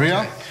bullets. Okay.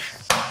 Real?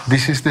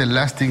 This is the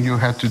last thing you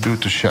have to do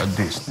to shut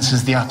this. This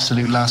is the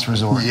absolute last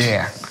resort.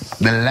 Yeah,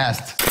 the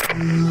last.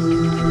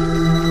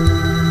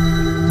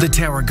 The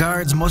tower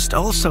guards must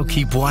also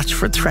keep watch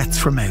for threats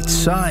from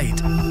outside.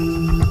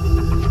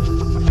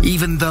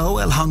 Even though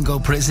El Hongo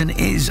prison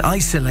is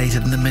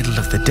isolated in the middle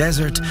of the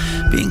desert,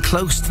 being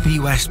close to the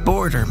US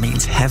border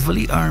means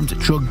heavily armed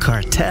drug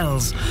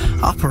cartels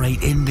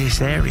operate in this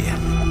area.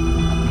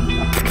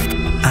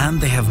 And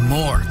they have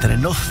more than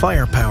enough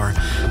firepower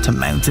to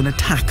mount an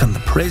attack on the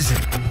prison.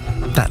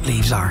 That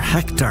leaves our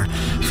Hector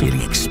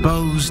feeling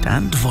exposed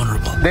and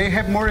vulnerable. They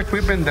have more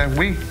equipment than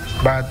we,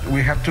 but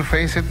we have to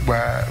face it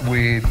what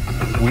we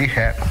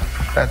have.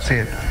 That's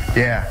it.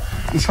 Yeah.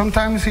 And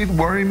sometimes it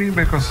worries me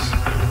because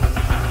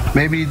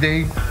maybe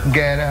they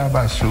get a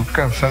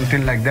bazooka or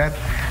something like that.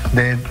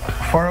 That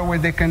far away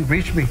they can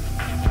reach me.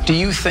 Do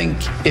you think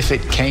if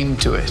it came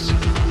to it,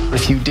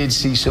 if you did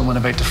see someone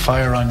about to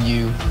fire on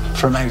you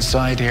from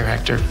outside here,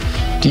 Hector,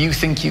 do you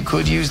think you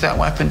could use that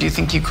weapon? Do you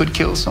think you could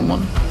kill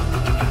someone?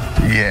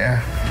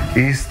 Yeah,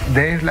 it's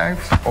their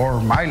life or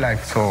my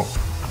life, so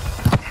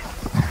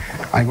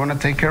I'm gonna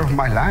take care of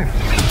my life.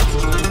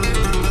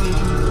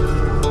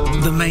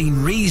 The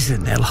main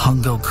reason El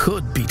Hongo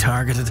could be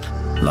targeted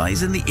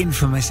lies in the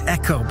infamous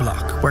Echo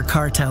Block, where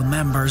cartel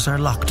members are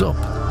locked up.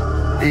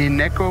 In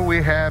Echo,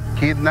 we have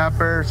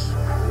kidnappers,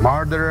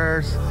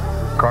 murderers,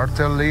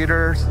 cartel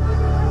leaders.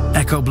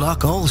 Echo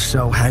Block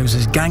also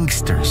houses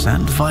gangsters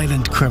and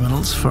violent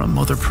criminals from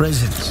other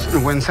prisons.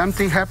 When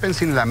something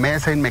happens in La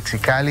Mesa, in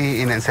Mexicali,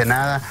 in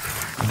Ensenada,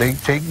 they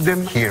take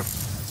them here.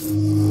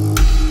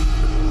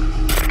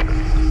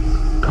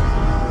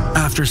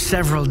 After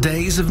several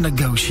days of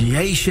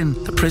negotiation,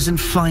 the prison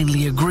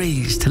finally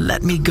agrees to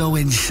let me go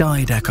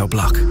inside Echo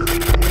Block.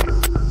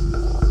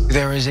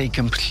 There is a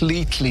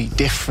completely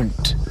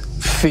different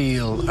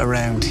feel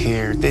around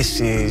here. This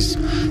is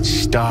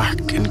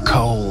stark and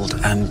cold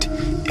and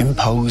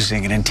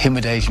imposing and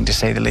intimidating, to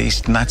say the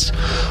least, and that's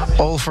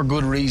all for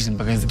good reason,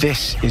 because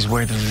this is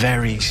where the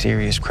very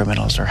serious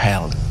criminals are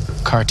held.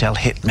 Cartel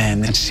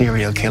hitmen and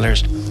serial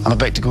killers. I'm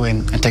about to go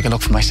in and take a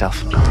look for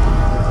myself.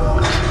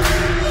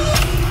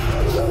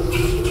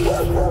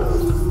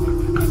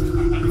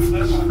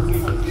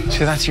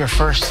 So that's your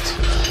first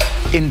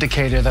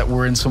indicator that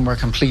we're in somewhere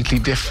completely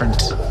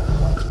different.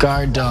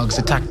 Guard dogs,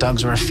 attack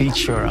dogs are a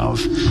feature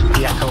of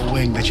the Echo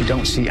Wing that you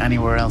don't see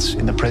anywhere else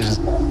in the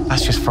prison.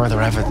 That's just further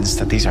evidence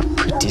that these are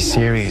pretty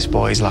serious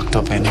boys locked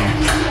up in here.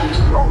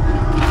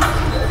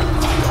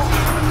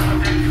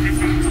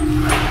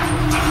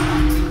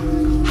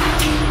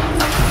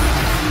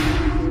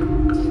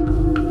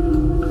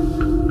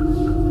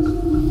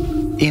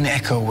 In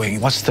Echo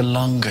Wing, what's the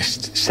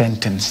longest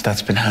sentence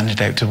that's been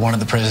handed out to one of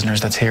the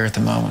prisoners that's here at the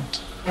moment?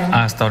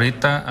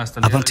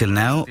 Up until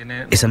now,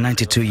 it's a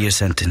 92-year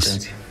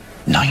sentence.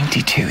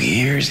 92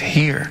 years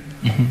here?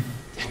 Mm-hmm.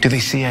 Do they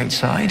see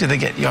outside? Do they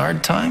get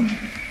yard time?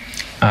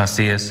 That's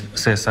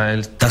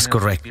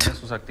correct.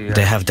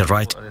 They have the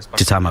right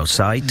to time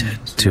outside,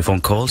 to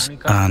phone calls,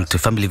 and to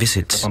family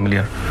visits.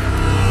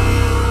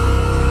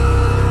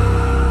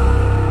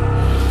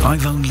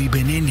 I've only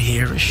been in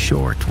here a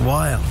short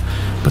while,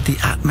 but the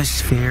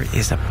atmosphere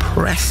is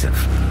oppressive.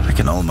 I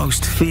can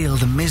almost feel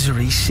the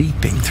misery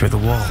seeping through the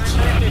walls.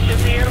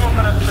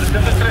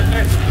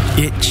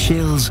 It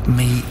chills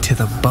me to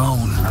the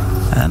bone,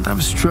 and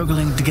I'm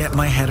struggling to get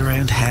my head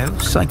around how,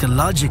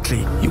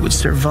 psychologically, you would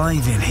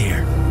survive in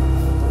here.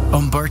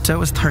 Umberto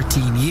was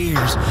 13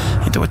 years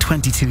into a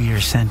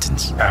 22-year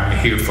sentence. I'm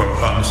here for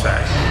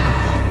homicide.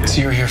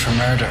 So you're here for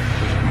murder?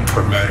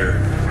 For murder.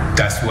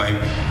 That's why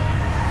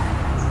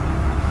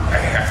I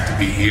have to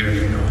be here,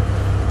 you know.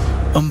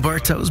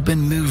 Umberto's been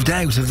moved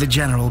out of the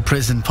general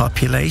prison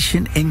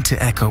population into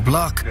Echo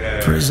Block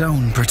for his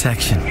own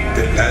protection.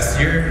 The last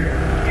year,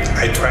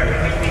 I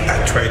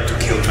tried to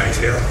kill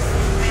myself.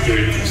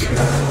 Here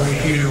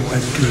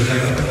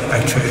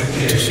I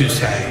tried to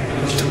suicide,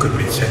 to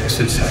commit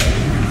suicide.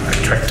 I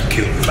tried to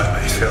kill by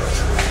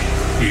myself,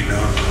 you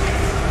know,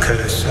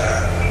 because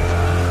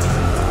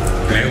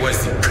when I was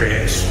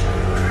depressed,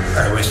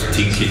 I was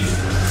thinking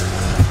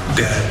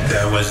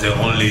that was the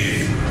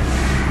only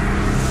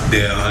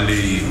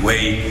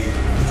way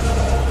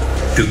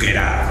to get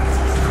out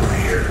from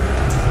here.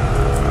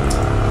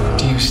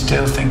 Do you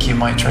still think you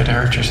might try to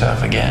hurt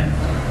yourself again?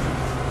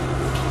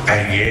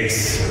 I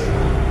guess,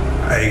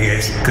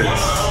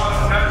 because,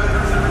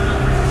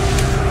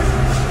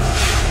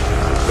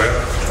 well,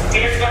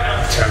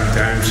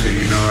 sometimes,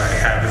 you know,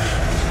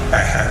 I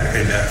have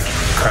enough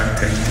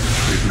contact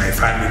with my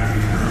family,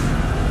 you know,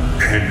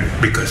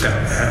 and because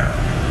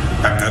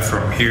I'm not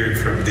from here,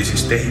 from this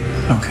state.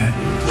 Okay.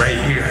 Right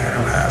here, I have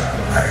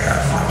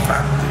no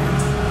family.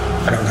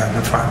 I don't have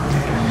no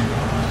family,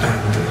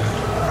 and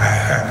I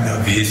have no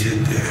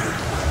visit.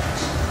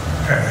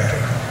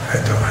 I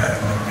don't have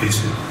no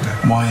visit.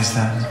 Why is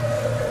that?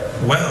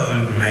 Well,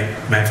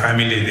 my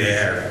family, they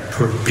are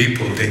poor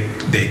people.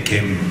 They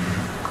came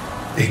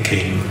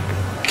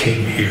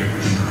here.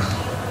 You know.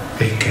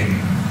 They can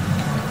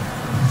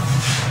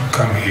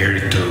come here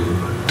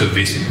to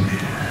visit me.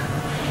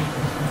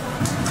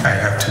 I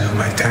have to do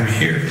my time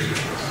here,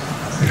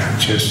 and I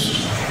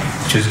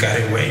just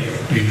gotta wait,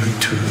 you know,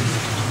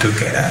 to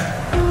get out.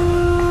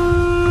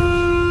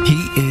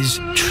 He is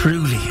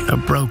truly a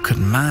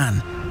broken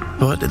man,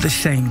 but at the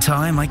same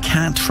time, I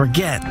can't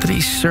forget that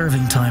he's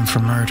serving time for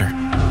murder.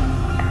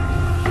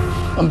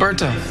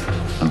 Umberto,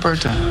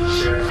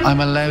 I'm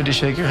allowed to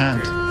shake your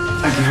hand.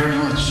 Thank you very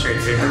much. I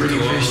really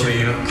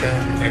appreciate it. Okay.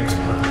 Thanks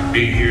for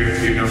being here,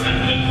 you know.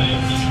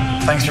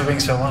 Thanks for being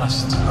so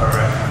honest. All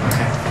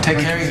right.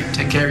 Okay.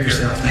 Take care of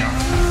yourself now.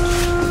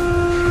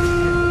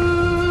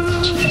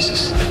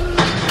 Jesus.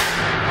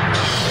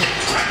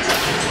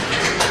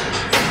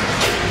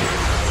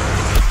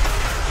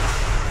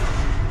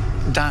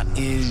 That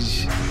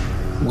is,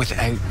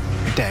 without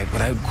doubt,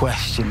 without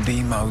question,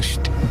 the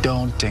most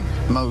daunting,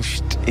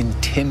 most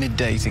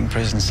intimidating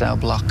prison cell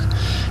block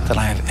that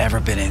I have ever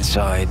been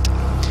inside.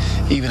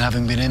 Even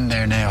having been in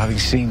there now, having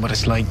seen what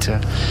it's like to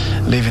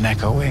live in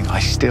Echo Wing, I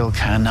still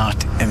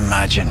cannot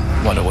imagine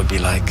what it would be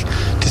like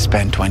to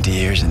spend 20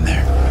 years in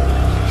there.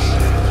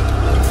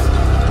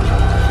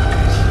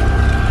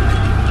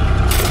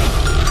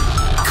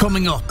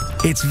 Coming up,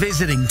 it's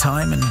visiting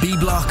time in B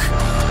Block.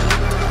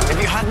 If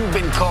you hadn't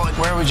been caught,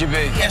 where would you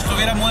be?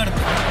 Estuviera muerto.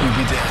 You'd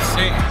be dead.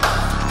 Sí.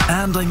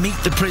 And I meet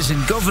the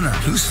prison governor,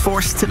 who's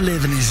forced to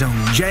live in his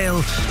own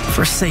jail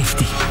for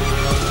safety.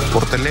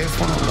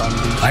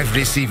 I've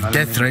received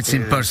death threats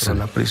in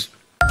person.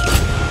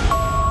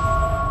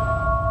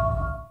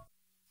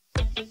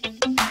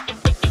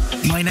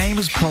 My name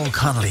is Paul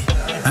Connolly,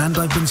 and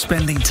I've been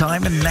spending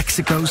time in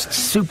Mexico's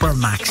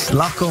Supermax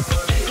lockup,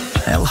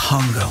 El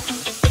Hongo.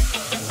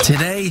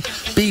 Today,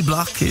 B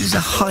Block is a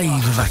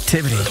hive of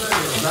activity.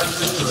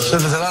 So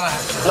there's a lot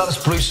of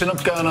sprucing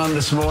up going on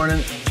this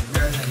morning.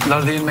 A lot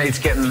of the inmates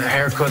getting their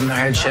hair cut and their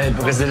head shaved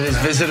because it is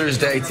Visitors'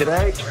 Day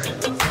today.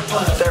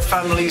 Their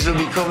families will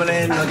be coming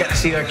in, they'll get to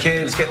see their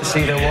kids, get to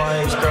see their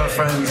wives,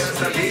 girlfriends.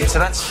 So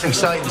that's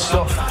exciting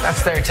stuff.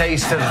 That's their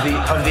taste of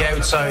the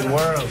outside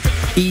world.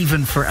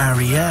 Even for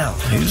Ariel,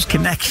 whose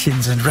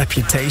connections and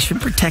reputation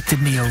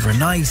protected me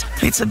overnight,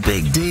 it's a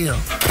big deal.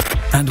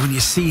 And when you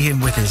see him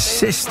with his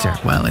sister,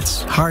 well,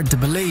 it's hard to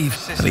believe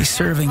that he's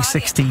serving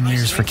 16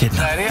 years for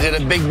kidnapping. Is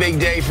it a big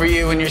day for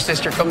you when your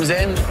sister comes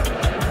in?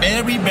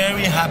 Very,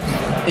 very happy.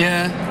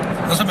 Yeah.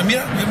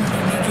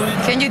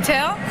 Can you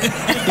tell?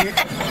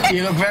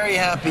 You look very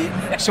happy.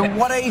 So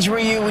what age were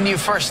you when you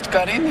first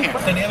got in here?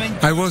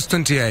 I was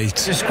 28.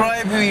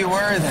 Describe who you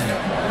were then.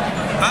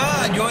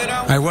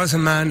 I was a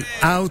man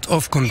out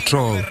of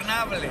control.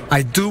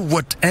 I do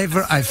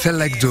whatever I felt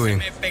like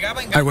doing.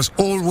 I was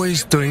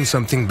always doing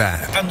something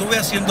bad.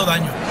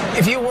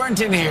 If you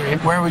weren't in here,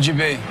 where would you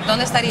be?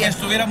 ¿Dónde estaría?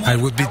 I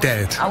would be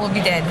dead. I would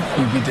be dead.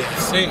 You'd be dead.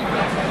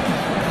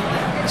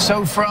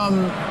 So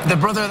from the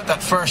brother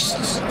that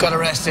first got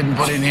arrested and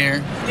put in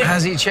here,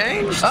 has he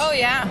changed? Oh,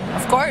 yeah,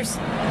 of course.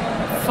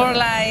 For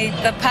like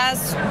the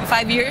past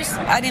 5 years,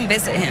 I didn't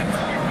visit him.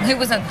 He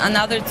was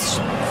another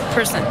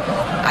person.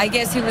 I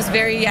guess he was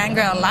very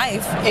angry at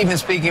life. Even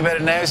speaking about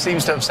it now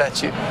seems to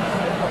upset you.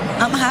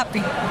 I'm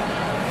happy.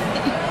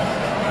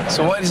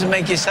 So why does it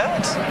make you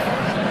sad?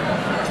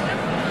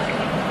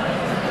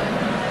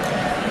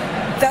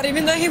 That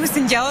even though he was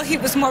in jail, he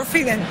was more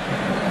free than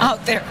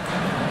out there.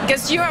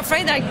 Because you're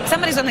afraid that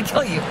somebody's going to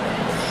kill you.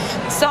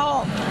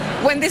 So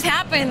when this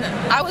happened,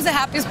 I was the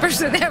happiest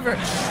person ever.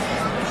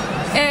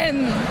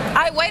 And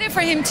I waited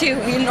for him to,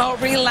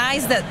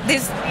 realize that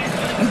this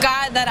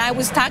God that I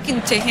was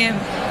talking to him,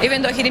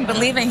 even though he didn't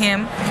believe in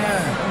him,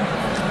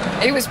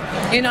 he was,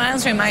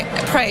 answering my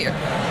prayer.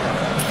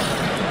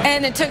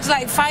 And it took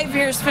like 5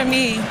 years for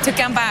me to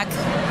come back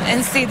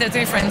and see the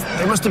difference.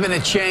 There must have been a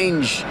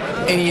change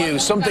in you.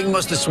 Something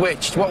must have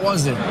switched. What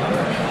was it?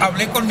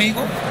 Hablé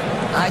conmigo.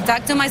 I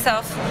talked to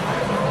myself.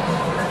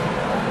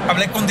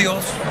 Hablé con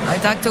Dios. I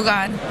talked to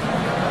God.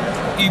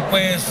 Y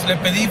pues le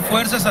pedí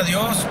fuerzas a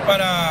Dios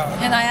para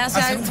and I asked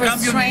hacer God un for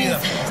cambio en mi vida.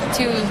 strength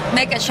to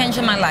make a change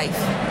in my life.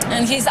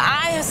 And his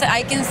eyes,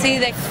 I can see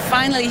that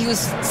finally he was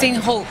seeing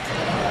hope.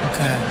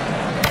 Okay.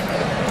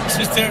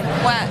 Sister.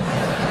 What?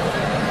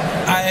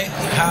 I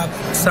have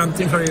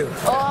something for you.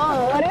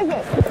 Oh, what is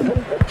it?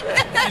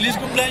 Feliz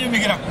cumpleaños,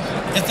 mira.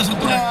 Este es un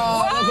cumpleaños.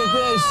 Oh, look at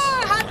this.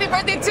 Happy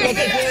birthday to Look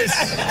at this.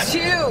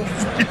 Two.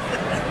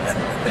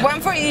 One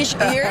for each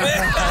ear.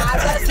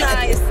 That's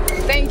nice.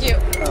 Thank you.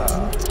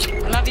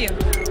 Love you.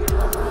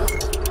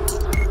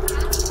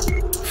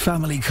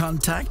 Family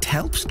contact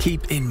helps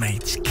keep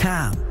inmates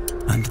calm,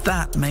 and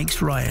that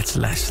makes riots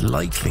less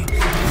likely.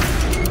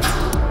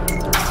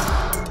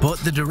 But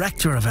the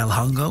director of El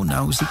Hongo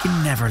knows he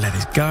can never let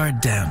his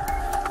guard down.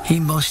 He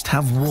must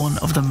have one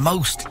of the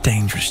most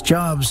dangerous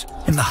jobs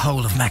in the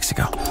whole of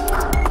Mexico.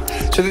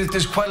 So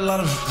there's quite a lot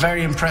of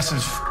very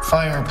impressive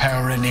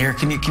firepower in here.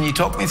 Can you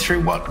talk me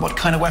through what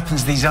kind of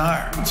weapons these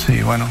are?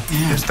 Sí, bueno,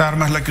 esta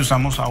arma es la que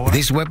usamos ahora.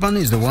 This weapon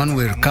is the one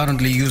we're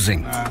currently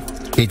using.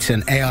 It's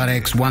an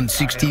ARX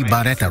 160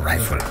 Barretta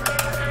rifle.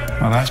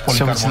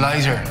 So it's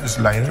lighter. It's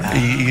lighter.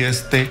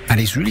 And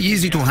it's really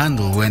easy to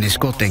handle when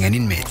escorting an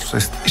inmate.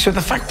 So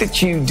the fact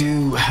that you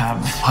do have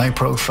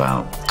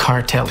high-profile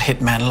cartel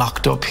hitmen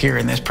locked up here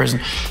in this prison,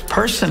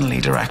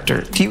 personally, Director,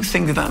 do you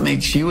think that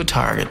makes you a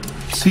target?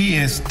 Sí,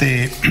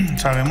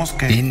 sabemos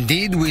que...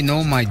 Indeed, we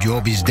know my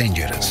job is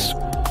dangerous.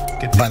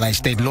 But I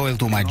stayed loyal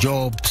to my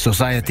job,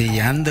 society,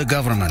 and the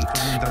government,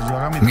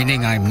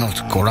 meaning I'm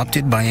not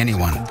corrupted by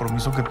anyone.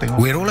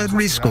 We're all at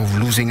risk of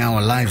losing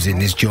our lives in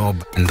this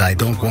job, and I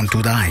don't want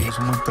to die.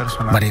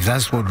 But if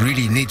that's what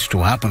really needs to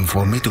happen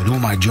for me to do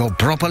my job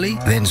properly,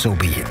 then so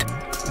be it.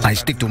 I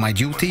stick to my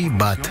duty,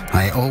 but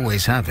I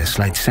always have a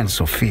slight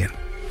sense of fear.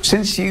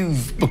 Since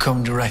you've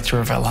become director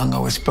of El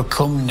Hongo, it's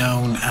become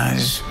known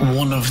as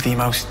one of the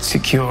most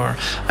secure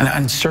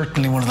and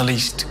certainly one of the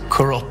least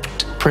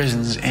corrupt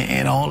prisons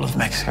in all of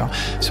Mexico.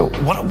 So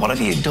what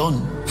have you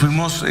done?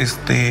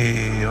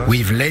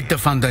 We've laid the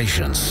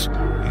foundations.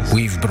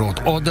 We've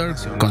brought order,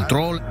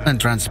 control, and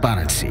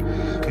transparency.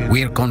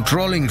 We're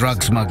controlling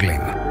drug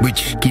smuggling,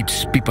 which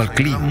keeps people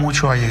clean.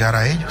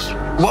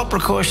 What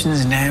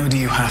precautions now do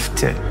you have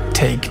to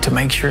take to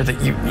make sure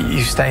that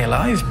you stay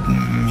alive?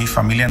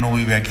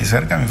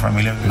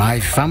 My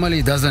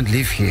family doesn't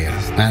live here,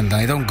 and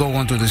I don't go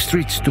onto the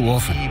streets too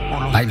often.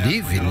 I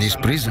live in this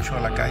prison.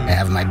 I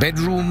have my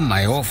bedroom,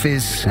 my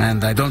office,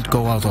 and I don't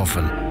go out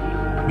often.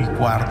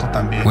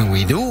 When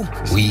we do,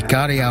 we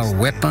carry our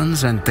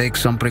weapons and take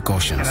some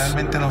precautions.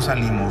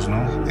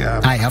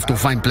 I have to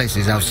find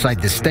places outside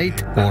the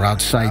state or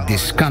outside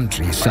this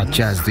country,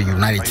 such as the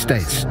United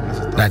States.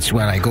 That's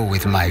where I go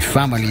with my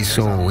family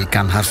so we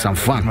can have some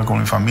fun.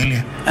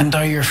 And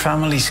are your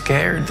family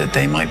scared that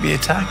they might be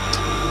attacked?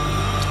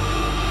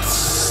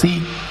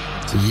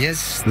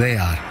 Yes, they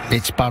are.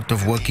 It's part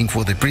of working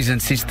for the prison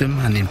system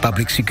and in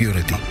public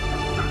security.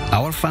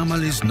 Our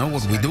families know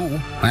what we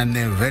do, and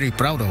they're very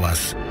proud of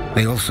us.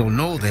 They also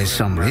know there's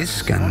some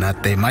risk and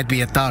that they might be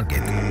a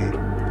target.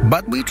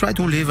 But we try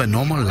to live a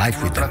normal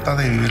life with them.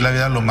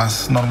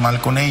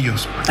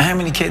 How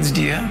many kids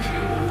do you have?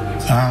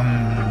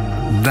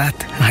 That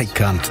I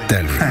can't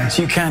tell you.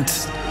 So you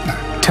can't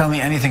tell me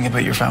anything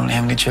about your family,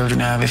 how many children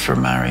you have, if you're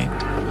married.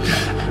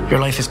 Your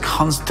life is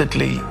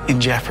constantly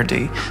in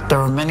jeopardy. There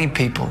are many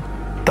people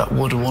that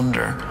would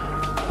wonder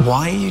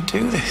why you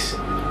do this.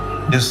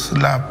 This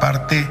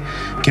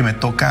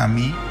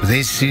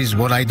is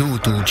what I do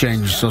to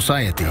change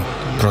society,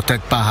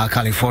 protect Baja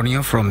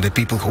California from the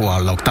people who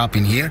are locked up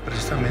in here.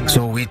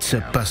 So it's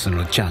a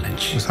personal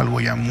challenge.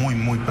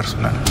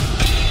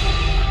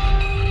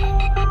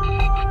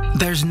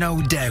 There's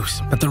no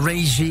doubt that the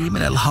regime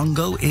in El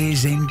Hongo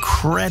is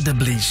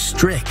incredibly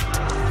strict.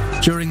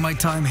 During my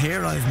time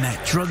here, I've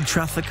met drug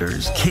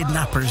traffickers,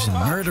 kidnappers and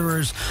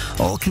murderers,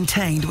 all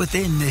contained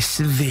within this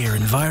severe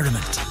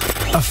environment.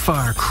 A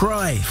far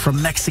cry from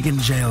Mexican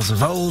jails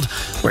of old,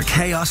 where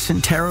chaos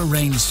and terror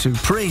reigned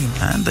supreme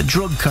and the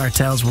drug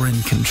cartels were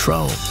in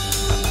control.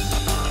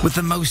 With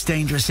the most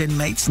dangerous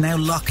inmates now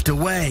locked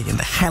away in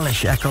the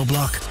hellish Echo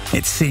Block,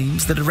 it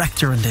seems the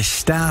director and his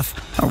staff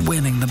are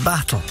winning the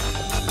battle.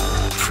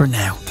 For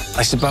now.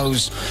 I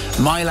suppose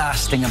my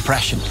lasting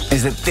impression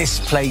is that this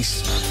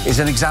place is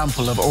an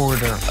example of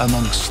order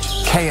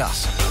amongst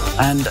chaos.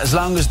 And as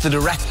long as the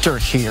director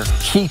here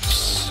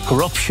keeps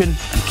corruption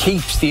and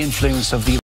keeps the influence of the